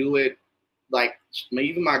how to do it.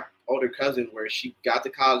 Even my older cousin, where she got to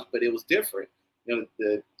college, but it was different.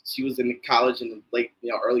 She was in college in the late,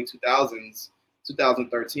 early 2000s,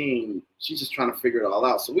 2013. She's just trying to figure it all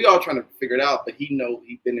out. So we all trying to figure it out, but he'd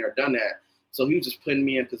been there, done that. So he was just putting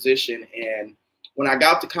me in position. And when I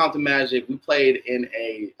got to Compton Magic, we played in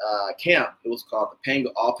a camp. It was called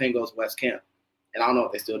the All Pangos West Camp. And I don't know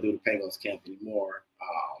if they still do the Pangos Camp anymore.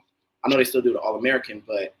 I know they still do the All-American,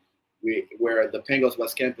 but where the Pangos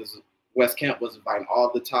West Camp was inviting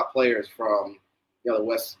all the top players from the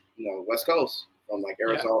West Coast, from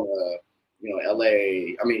Arizona,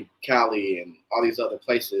 LA, Cali, and all these other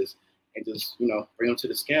places, and just bring them to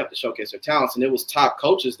this camp to showcase their talents. And it was top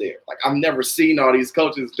coaches there. I've never seen all these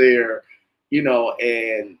coaches there.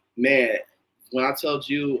 And man, when I told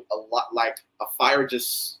you a lot, a fire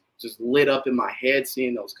just lit up in my head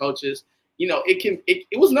seeing those coaches.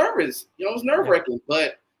 It was nervous. It was nerve-wracking,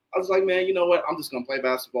 but I was like, man, you know what? I'm just gonna play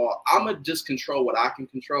basketball. I'm gonna just control what I can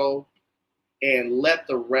control, and let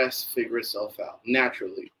the rest figure itself out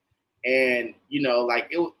naturally. And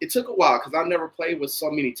it took a while, because I never played with so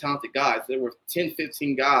many talented guys. There were 10,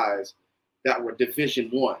 15 guys that were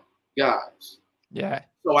Division I guys. Yeah.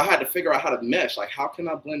 So I had to figure out how to mesh. Like, how can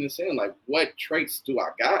I blend this in? Like, what traits do I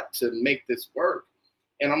got to make this work?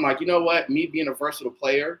 And I'm like, you know what? Me being a versatile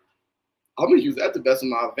player, I'm gonna use that to best of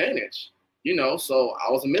my advantage. So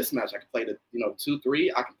I was a mismatch. I could play the 2-3.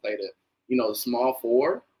 I could play the small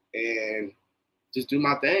 4 and just do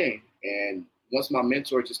my thing. And once my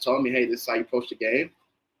mentor just told me, hey, this is how you approach the game.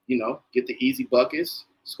 Get the easy buckets,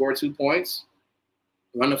 score 2 points,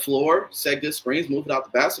 run the floor, set good screens, move it out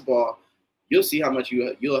the basketball. You'll see how much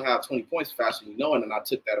you'll have 20 points faster than you know. And then I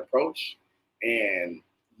took that approach, and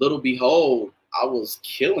little behold, I was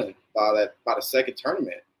killing by the second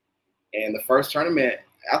tournament. And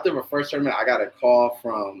after the first tournament, I got a call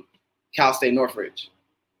from Cal State Northridge.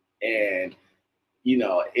 And,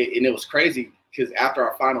 it was crazy because after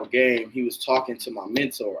our final game, he was talking to my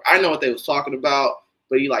mentor. I know what they was talking about,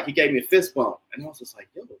 but he gave me a fist bump. And I was just like,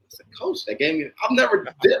 yo, that's a coach that gave me – I've never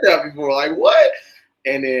did that before. Like, what?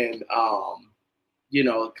 And then,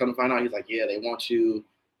 come to find out, he's like, yeah, they want you.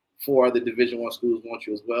 4 other Division I schools want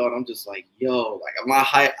you as well. And I'm just like, yo, my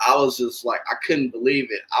height, I was just like, I couldn't believe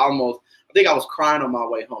it. I think I was crying on my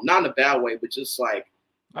way home. Not in a bad way, but just like,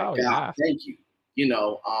 oh, God, yeah. thank you.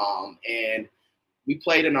 And we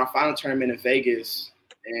played in our final tournament in Vegas.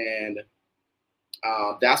 And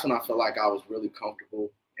that's when I felt like I was really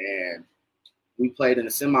comfortable. And we played in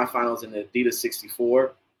the semifinals in the Adidas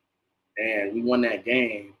 64. And we won that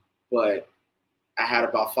game. But I had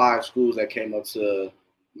about 5 schools that came up to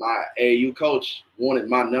my AAU coach, wanted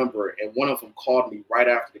my number, and one of them called me right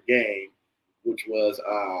after the game, which was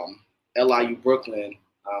LIU Brooklyn,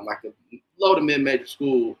 like a low to mid-major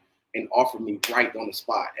school, and offered me right on the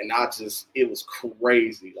spot. And it was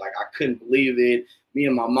crazy. Like, I couldn't believe it. Me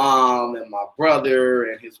and my mom and my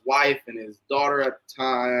brother and his wife and his daughter at the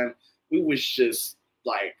time, we was just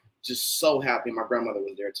so happy. My grandmother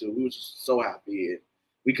was there too. We was just so happy.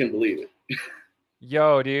 We couldn't believe it.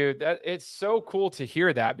 Yo, dude, it's so cool to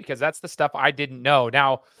hear that, because that's the stuff I didn't know.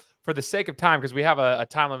 Now, for the sake of time, because we have a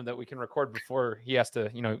time limit that we can record before he has to,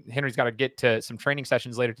 Henry's got to get to some training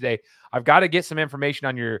sessions later today. I've got to get some information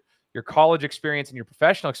on your college experience and your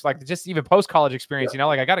professional, just even post-college experience, Yeah.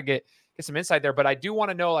 I got to get some insight there. But I do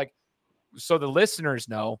want to know, so the listeners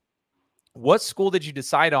know, what school did you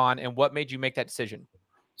decide on and what made you make that decision?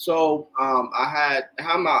 So I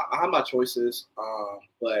had my choices,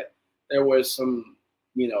 but there was some,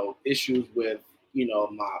 issues with,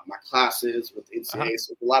 my classes with NCAA.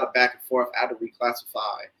 So a lot of back and forth. I had to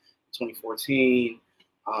reclassify in 2014.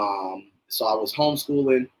 So I was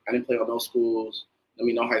homeschooling. I didn't play on those schools.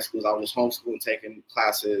 No high schools. I was just homeschooling, taking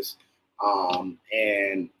classes.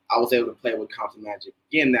 And I was able to play with Compton Magic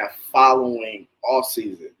again that following off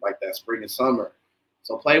season, like that spring and summer.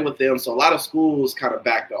 So played with them. So a lot of schools kind of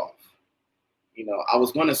backed off. I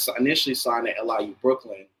was going to initially sign at LIU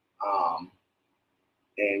Brooklyn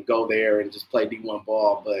and go there and just play D1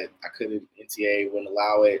 ball, but I couldn't. NCAA wouldn't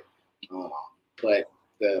allow it. But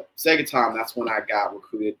the second time, that's when I got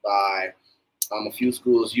recruited by a few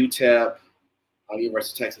schools: UTEP,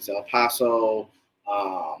 University of Texas El Paso.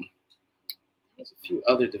 There's a few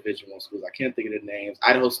other Division I schools. I can't think of their names.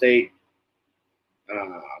 Idaho State,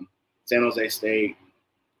 San Jose State.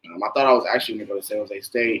 I thought I was actually going to go to San Jose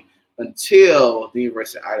State until the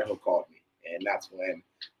University of Idaho called me. And that's when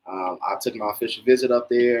I took my official visit up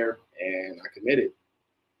there and I committed.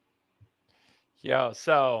 Yo,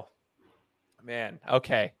 so, man,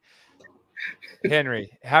 okay.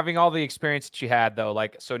 Henry, having all the experience that you had, though,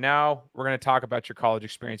 so now we're going to talk about your college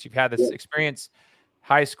experience. You've had this experience,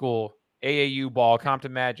 high school, AAU ball,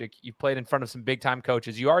 Compton Magic. You've played in front of some big-time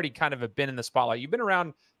coaches. You already kind of have been in the spotlight. You've been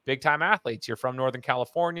around big-time athletes. You're from Northern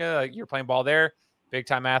California. You're playing ball there.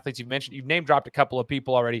 Big-time athletes. You've name-dropped a couple of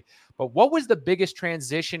people already. But what was the biggest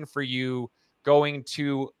transition for you going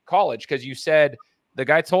to college? Because you said the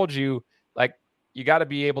guy told you, you got to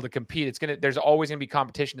be able to compete. There's always going to be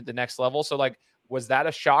competition at the next level. So, was that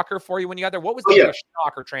a shocker for you when you got there? What was the biggest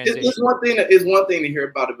shocker transition? It's one thing to hear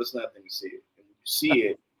about it, but it's nothing to see it. And when you see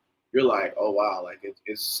it, you're like, oh, wow,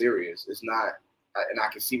 it's serious. It's not, and I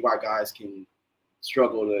can see why guys can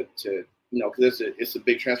struggle to because it's a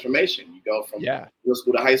big transformation. You go from middle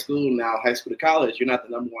school to high school, now high school to college. You're not the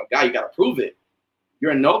number one guy. You got to prove it.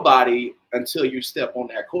 You're a nobody until you step on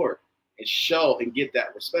that court and show and get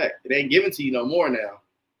that respect. It ain't given to you no more now.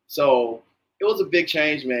 So it was a big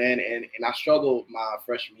change, man. And I struggled my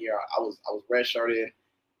freshman year. I was redshirted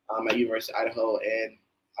at University of Idaho, and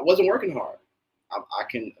I wasn't working hard. I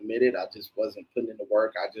can admit it. I just wasn't putting in the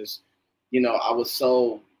work. I just, I was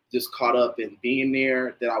so just caught up in being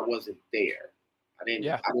there that I wasn't there. I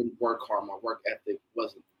didn't work hard. My work ethic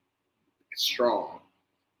wasn't strong.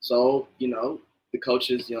 So, the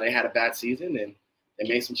coaches, they had a bad season and they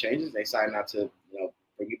made some changes. They decided not to,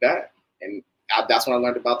 bring you back. And that's when I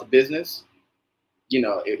learned about the business.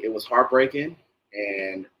 It was heartbreaking.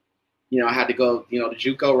 And, I had to go, the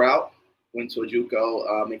JUCO route. Went to a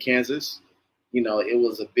JUCO in Kansas. It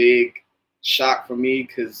was a big shock for me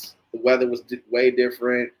because the weather was way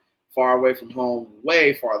different, far away from home,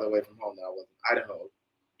 way farther away from home than I was in Idaho.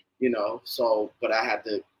 But I had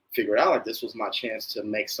to figure it out. Like, this was my chance to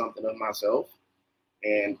make something of myself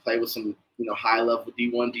and play with some, high-level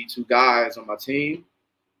D1, D2 guys on my team.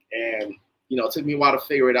 And, it took me a while to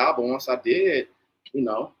figure it out. But once I did,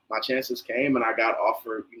 my chances came and I got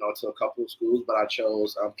offered, to a couple of schools. But I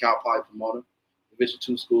chose Cal Poly Pomona, Division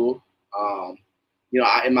II school.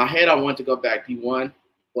 In my head, I wanted to go back D1,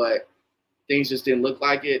 but things just didn't look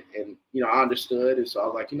like it. And, I understood. And so I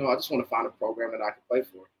was like, I just want to find a program that I could play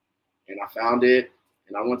for. And I found it.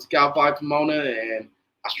 And I went to Cal Poly Pomona and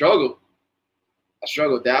I struggled.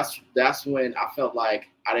 That's when I felt like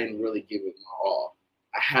I didn't really give it my all.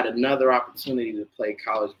 I had another opportunity to play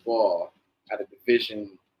college ball at a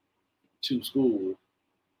Division II school,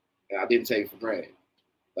 and I didn't take it for granted.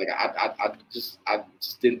 Like I just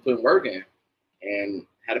didn't put work in, and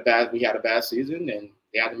we had a bad season, and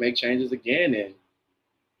they had to make changes again,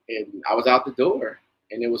 and I was out the door,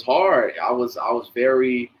 and it was hard. I was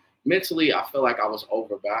very mentally. I felt like I was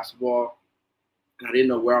over basketball, and I didn't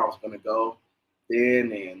know where I was going to go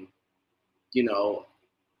then, and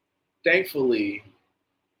thankfully.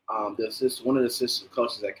 One of the assistant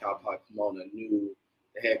coaches at Cal Poly Pomona knew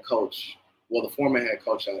the head coach, the former head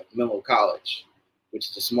coach at Menlo College, which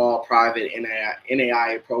is a small private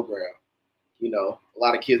NAIA program. A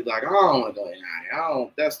lot of kids are like, I don't want to go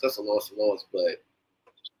NAIA. That's the lowest of lows. But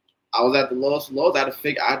I was at the lowest of lows.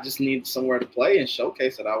 I just needed somewhere to play and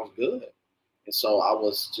showcase that I was good. And so I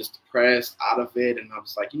was just depressed out of it. And I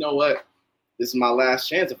was like, you know what? This is my last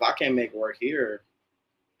chance. If I can't make it work here,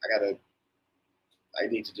 I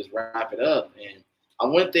need to just wrap it up. And I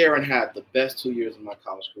went there and had the best 2 years of my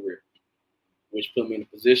college career, which put me in a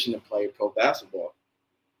position to play pro basketball.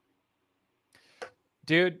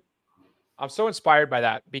 Dude, I'm so inspired by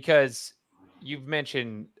that because you've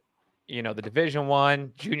mentioned, the Division I,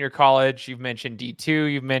 junior college, you've mentioned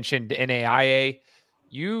D2, you've mentioned NAIA.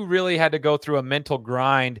 You really had to go through a mental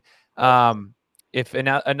grind. If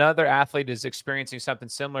another athlete is experiencing something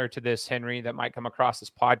similar to this, Henry, that might come across this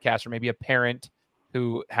podcast, or maybe a parent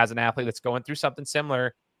who has an athlete that's going through something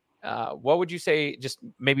similar, what would you say, just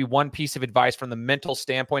maybe one piece of advice from the mental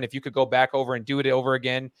standpoint, if you could go back over and do it over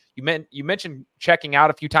again? You mentioned checking out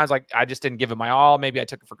a few times, like I just didn't give it my all. Maybe I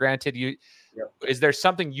took it for granted. Is there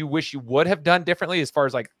something you wish you would have done differently as far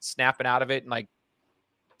as like snapping out of it and like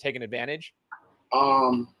taking advantage?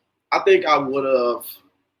 I think I would have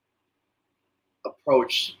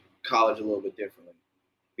approached college a little bit differently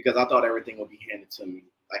because I thought everything would be handed to me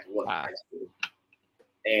like it was in high school.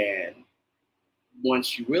 And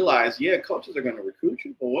once you realize, coaches are going to recruit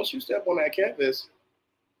you, but once you step on that campus,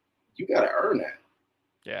 you got to earn that.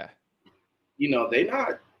 Yeah.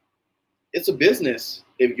 It's a business.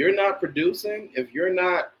 If you're not producing, if you're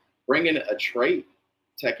not bringing a trait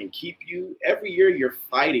that can keep you, every year you're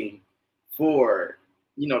fighting for,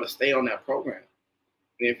 to stay on that program.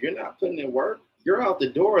 And if you're not putting in work, you're out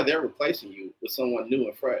the door. They're replacing you with someone new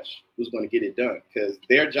and fresh who's going to get it done because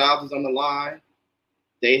their jobs is on the line.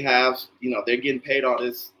 They have, they're getting paid all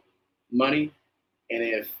this money, and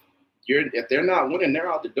if they're not winning,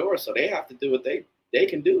 they're out the door. So they have to do what they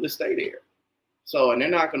can do to stay there. So, and they're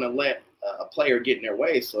not going to let a player get in their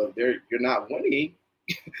way. So if you're not winning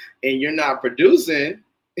and you're not producing,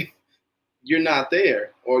 you're not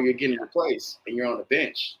there, or you're getting replaced and you're on the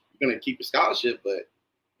bench. You're going to keep your scholarship, but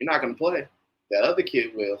you're not going to play. That other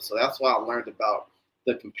kid will. So that's why I learned about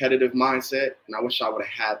the competitive mindset, and I wish I would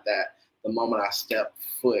have had that the moment I stepped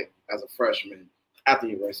foot as a freshman at the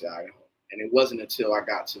University of Idaho. And it wasn't until I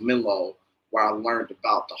got to Menlo where I learned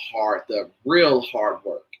about the real hard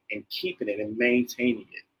work and keeping it and maintaining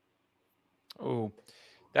it. Oh,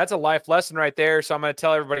 that's a life lesson right there. So I'm going to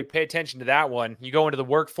tell everybody, pay attention to that one. You go into the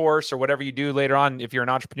workforce or whatever you do later on, if you're an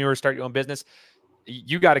entrepreneur, start your own business,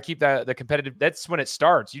 you got to keep the competitive. That's when it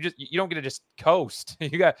starts. You don't get to just coast.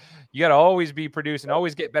 You got to always be producing,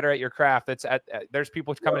 always get better at your craft. There's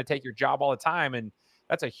people coming to take your job all the time. And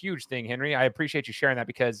that's a huge thing, Henry. I appreciate you sharing that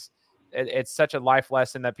because it's such a life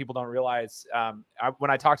lesson that people don't realize.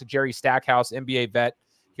 When I talked to Jerry Stackhouse, NBA vet,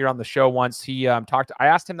 here on the show once, I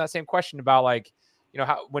asked him that same question about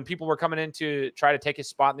how when people were coming in to try to take his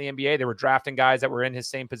spot in the NBA, they were drafting guys that were in his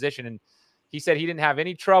same position. And he said he didn't have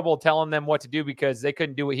any trouble telling them what to do because they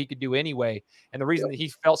couldn't do what he could do anyway. And the reason that he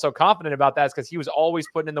felt so confident about that is because he was always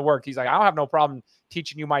putting in the work. He's like, I don't have no problem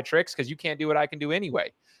teaching you my tricks because you can't do what I can do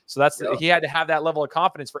anyway. So he had to have that level of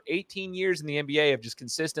confidence for 18 years in the NBA of just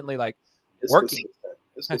consistently like working.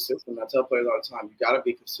 It's consistent. I tell players all the time, you got to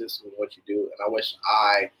be consistent with what you do. And I wish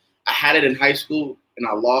I had it in high school and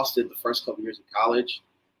I lost it the first couple years of college.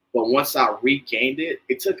 But once I regained it,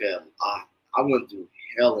 it took a lot. I went through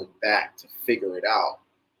hell and back to figure it out.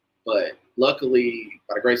 But luckily,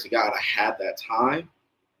 by the grace of God, I had that time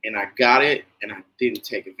and I got it and I didn't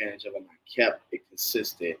take advantage of it. And I kept it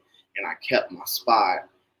consistent and I kept my spot.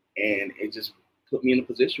 And it just put me in a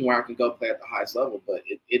position where I can go play at the highest level. But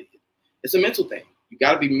it's a mental thing. You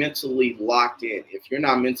got to be mentally locked in. If you're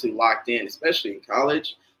not mentally locked in, especially in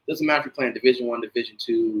college, doesn't matter if you're playing Division I, Division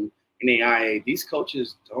II, NAIA, these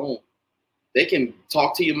coaches they can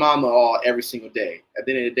talk to your mama every single day. At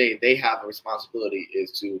the end of the day, they have a responsibility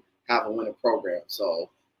is to have a winning program. So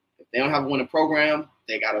if they don't have a winning program,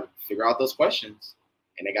 they got to figure out those questions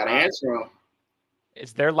and they got to answer them.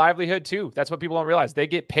 It's their livelihood too. That's what people don't realize. They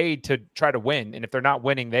get paid to try to win. And if they're not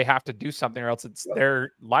winning, they have to do something or else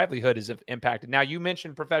their livelihood is impacted. Now you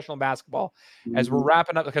mentioned professional basketball as we're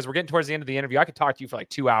wrapping up because we're getting towards the end of the interview. I could talk to you for like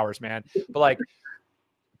 2 hours, man, but like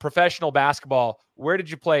professional basketball, where did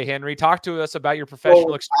you play, Henry? Talk to us about your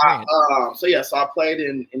professional experience. So I played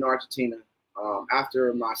in Argentina.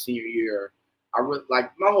 After my senior year,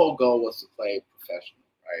 my whole goal was to play professional,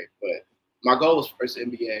 right? But my goal was first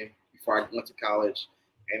NBA before I went to college.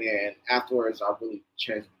 And then afterwards, I really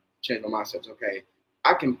changed my mindset. Okay,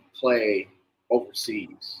 I can play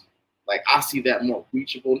overseas. Like, I see that more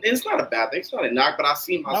reachable. And it's not a bad thing. It's not a knock, but I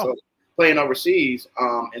see myself playing overseas.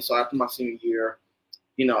 And so after my senior year,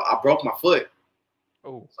 I broke my foot.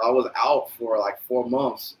 Oh. So I was out for like 4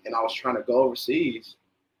 months, and I was trying to go overseas.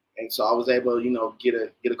 And so I was able to, get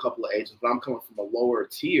a couple of agents, but I'm coming from a lower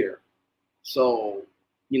tier. So,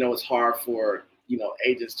 it's hard for,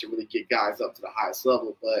 agents to really get guys up to the highest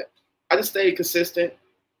level. But I just stayed consistent.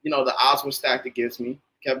 The odds were stacked against me,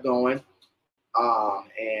 kept going.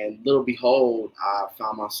 And little behold, I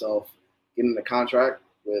found myself getting a contract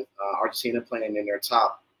with Argentina, playing in their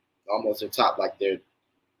top, like the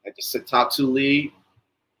top 2 league.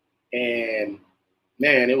 And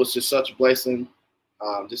man, it was just such a blessing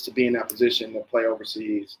just to be in that position to play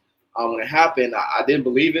overseas. When it happened, I didn't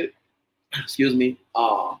believe it. Excuse me.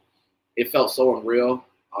 It felt so unreal.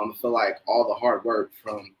 I felt like all the hard work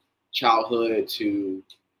from childhood to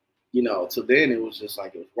then, it was just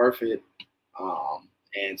like it was worth it.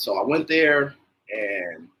 And so I went there,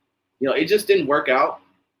 and it just didn't work out.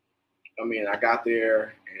 I mean, I got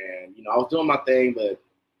there, and I was doing my thing, but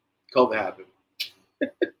COVID happened.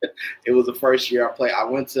 It was the first year I played. I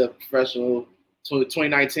went to professional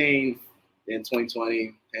 2019, then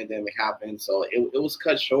 2020, pandemic happened, so it was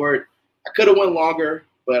cut short. I could have went longer,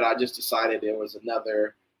 but I just decided there was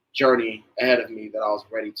another journey ahead of me that I was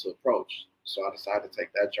ready to approach. So I decided to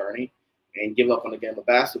take that journey and give up on the game of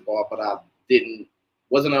basketball, but I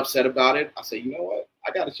wasn't upset about it. I said, you know what?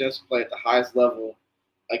 I got a chance to play at the highest level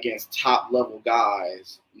against top level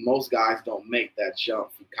guys. Most guys don't make that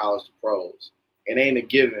jump from college to pros. It ain't a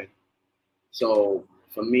given. So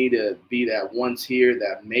for me to be that one tier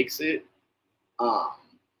that makes it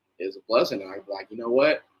is a blessing. I'm like, you know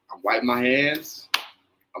what? I'm wiping my hands.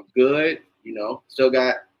 I'm good. Still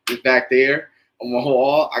got it back there on my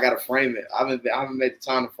wall. I got to frame it. I haven't made the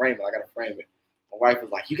time to frame it. I got to frame it. My wife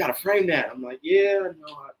was like, you got to frame that. I'm like, yeah,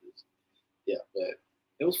 no, but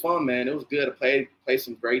it was fun, man. It was good to play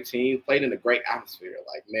some great teams, played in a great atmosphere.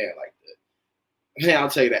 Like, man, I'll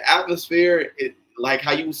tell you, the atmosphere, like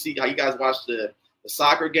how you guys watch the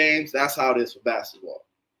soccer games, that's how it is for basketball.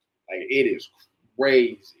 Like, it is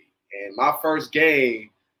crazy. And my first game,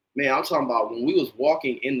 man, I'm talking about when we was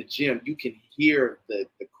walking in the gym, you can hear the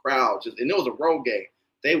crowd and it was a road game.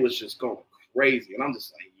 They was just going crazy. And I'm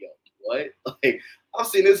just like, yo, what? Like, I've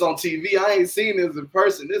seen this on TV. I ain't seen this in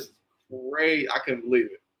person. This is great. I couldn't believe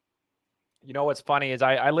it. What's funny is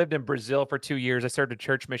I lived in Brazil for 2 years. I served a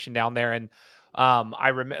church mission down there, and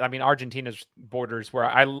Argentina's borders where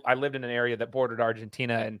I lived in an area that bordered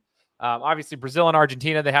Argentina, and obviously Brazil and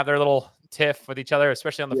Argentina, they have their little tiff with each other,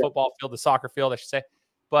 especially on the football field, the soccer field, I should say.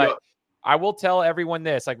 But I will tell everyone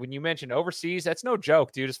this, like when you mentioned overseas, that's no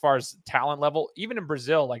joke, dude, as far as talent level. Even in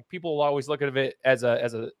Brazil, like people will always look at it as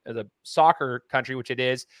a soccer country, which it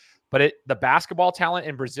is. But the basketball talent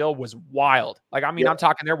in Brazil was wild. Like, I'm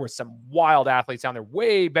talking, there were some wild athletes down there,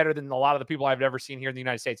 way better than a lot of the people I've ever seen here in the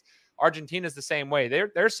United States. Argentina's the same way.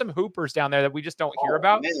 There's some hoopers down there that we just don't hear Oh,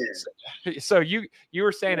 about. man. So you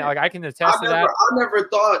were saying Man. like I can attest to that. I never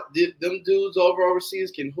thought them dudes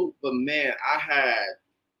overseas can hoop, but man,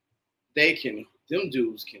 them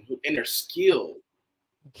dudes can hoop and they're skilled.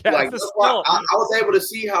 Yeah, Like that's I was able to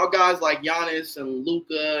see how guys like Giannis and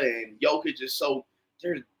Luka and Jokic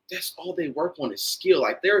that's all they work on is skill.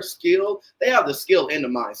 Like they're skilled. They have the skill and the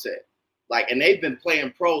mindset. Like, and they've been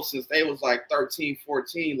playing pro since they was like 13,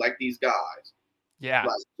 14, like these guys. Yeah.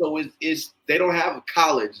 Like, so it's they don't have a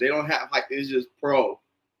college. They don't have it's just pro.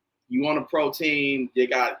 You want a pro team, they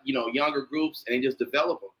got, younger groups and they just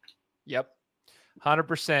develop them. Yep.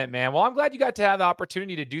 100%, man. Well, I'm glad you got to have the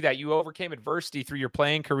opportunity to do that. You overcame adversity through your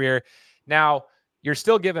playing career. Now, you're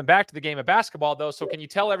still giving back to the game of basketball, though. So can you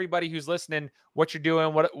tell everybody who's listening what you're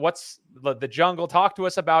doing? What's the jungle? Talk to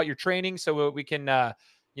us about your training so we can,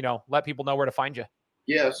 let people know where to find you.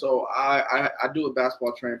 Yeah, so I do a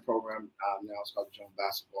basketball training program now. It's called Jungle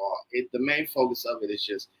Basketball. The main focus of it is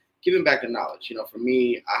just giving back the knowledge. For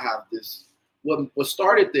me, I have this. What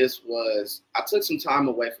started this was I took some time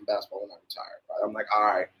away from basketball when I retired. Right? I'm like, all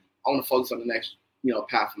right, I want to focus on the next,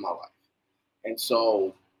 path of my life. And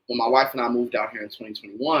so when my wife and I moved out here in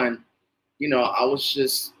 2021, I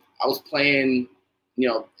was playing,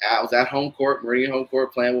 I was at home court, Meridian home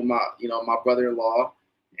court, playing with my brother-in-law,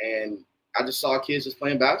 and I just saw kids just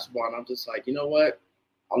playing basketball, and I'm just like, you know what?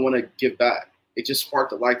 I want to give back. It just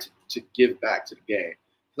sparked a light to give back to the game.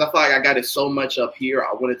 Because I feel like I got it so much up here,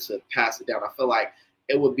 I wanted to pass it down. I feel like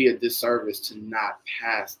it would be a disservice to not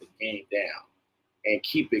pass the game down and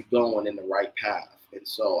keep it going in the right path. And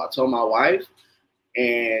so I told my wife,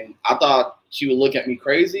 and I thought she would look at me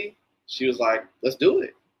crazy. She was like, let's do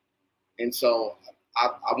it. And so I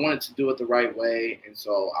wanted to do it the right way. And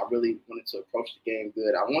so I really wanted to approach the game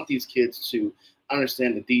good. I want these kids to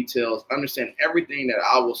understand the details, understand everything that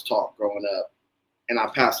I was taught growing up, and I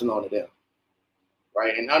pass it on to them.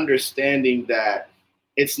 Right? And understanding that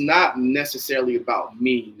it's not necessarily about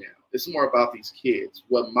me now. It's more about these kids.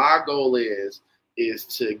 What my goal is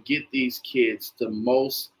to get these kids the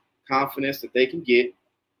most confidence that they can get,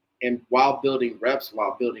 and while building reps,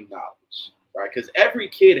 while building knowledge, right? Because every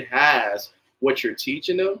kid has what you're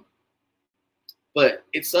teaching them, but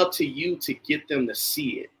it's up to you to get them to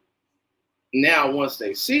see it. Now, once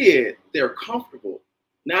they see it, they're comfortable.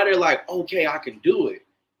 Now they're like, okay, I can do it.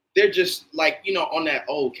 They're just like, on that,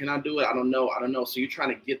 oh, can I do it? I don't know. So you're trying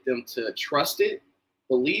to get them to trust it,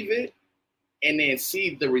 believe it, and then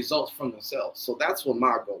see the results from themselves. So that's what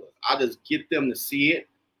my goal is. I just get them to see it,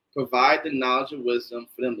 provide the knowledge and wisdom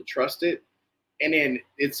for them to trust it. And then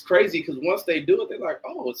it's crazy because once they do it, they're like,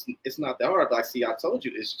 oh, it's not that hard. Like, see, I told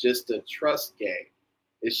you, it's just a trust game.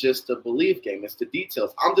 It's just a belief game. It's the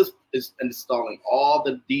details. I'm just installing all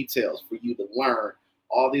the details for you to learn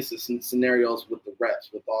all these scenarios with the reps,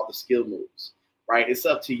 with all the skill moves, right? It's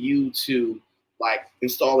up to you to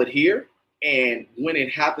install it here. And when it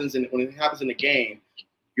happens in the game,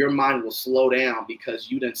 your mind will slow down because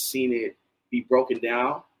you done seen it be broken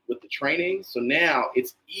down with the training. So now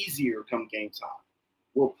it's easier come game time.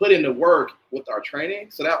 We'll put in the work with our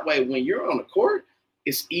training. So that way, when you're on the court,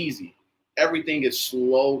 it's easy. Everything is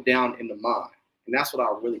slowed down in the mind. And that's what I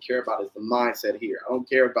really care about is the mindset here. I don't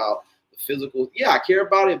care about the physical. Yeah, I care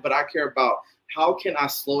about it, but I care about how can I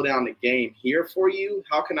slow down the game here for you?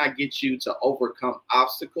 How can I get you to overcome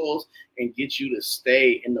obstacles and get you to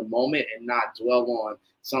stay in the moment and not dwell on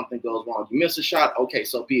something goes wrong? You miss a shot, okay,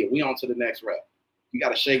 so be it. We on to the next rep. You got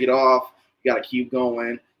to shake it off. You got to keep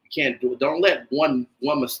going. You can't do it. Don't let one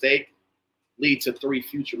mistake lead to 3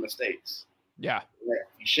 future mistakes. Yeah.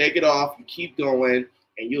 You shake it off. You keep going,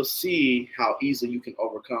 and you'll see how easily you can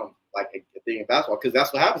overcome a thing in basketball. Because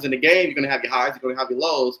that's what happens in the game. You're going to have your highs. You're going to have your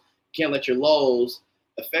lows. You can't let your lows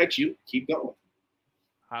affect you. Keep going.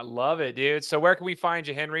 I love it, dude. So where can we find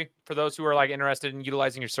you, Henry, for those who are interested in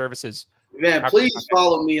utilizing your services? Man, please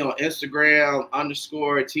follow me on Instagram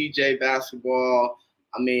 _TJ Basketball.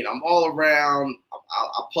 I mean, I'm all around.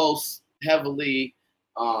 I post heavily.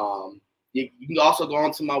 You can also go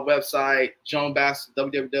onto my website,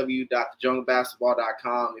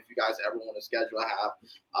 www.thejunglebasketball.com. If you guys ever want to schedule, I have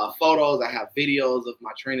photos, I have videos of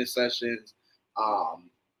my training sessions.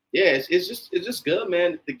 It's just good,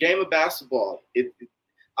 man. The game of basketball.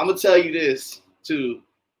 I'm gonna tell you this too.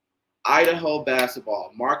 Idaho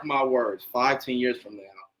basketball, mark my words, 5-10 years from now,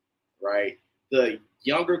 right? The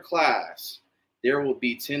younger class, there will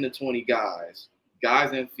be 10 to 20 guys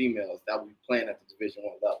and females that will be playing at the Division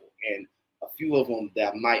I level, and a few of them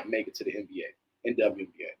that might make it to the NBA and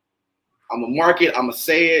WNBA. I'm gonna mark it. I'm gonna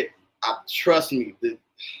say it. Trust me,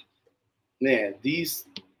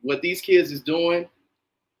 what these kids is doing,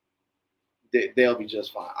 they'll be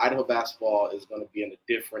just fine. Idaho basketball is going to be in a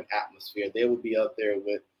different atmosphere. They will be up there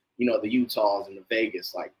with, the Utahs and the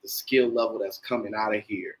Vegas, like the skill level that's coming out of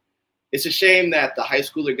here. It's a shame that the high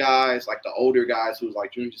schooler guys, like the older guys who's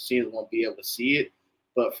like junior seniors, won't be able to see it.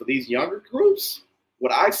 But for these younger groups,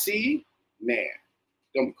 what I see, man,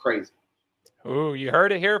 it's going to be crazy. Ooh, you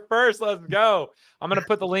heard it here first. Let's go. I'm going to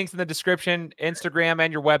put the links in the description, Instagram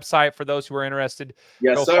and your website for those who are interested.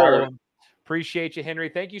 Yes, go sir. Follow them. Appreciate you, Henry.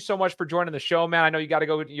 Thank you so much for joining the show, man. I know you got to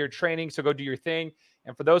go to your training, so go do your thing.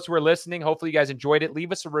 And for those who are listening, hopefully you guys enjoyed it.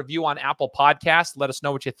 Leave us a review on Apple Podcasts. Let us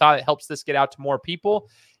know what you thought. It helps this get out to more people.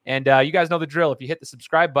 And you guys know the drill. If you hit the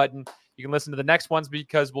subscribe button, you can listen to the next ones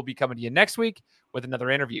because we'll be coming to you next week with another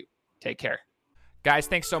interview. Take care. Guys,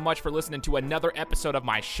 thanks so much for listening to another episode of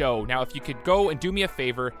my show. Now, if you could go and do me a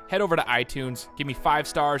favor, head over to iTunes, give me 5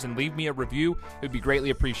 stars, and leave me a review. It would be greatly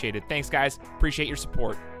appreciated. Thanks, guys. Appreciate your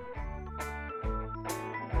support.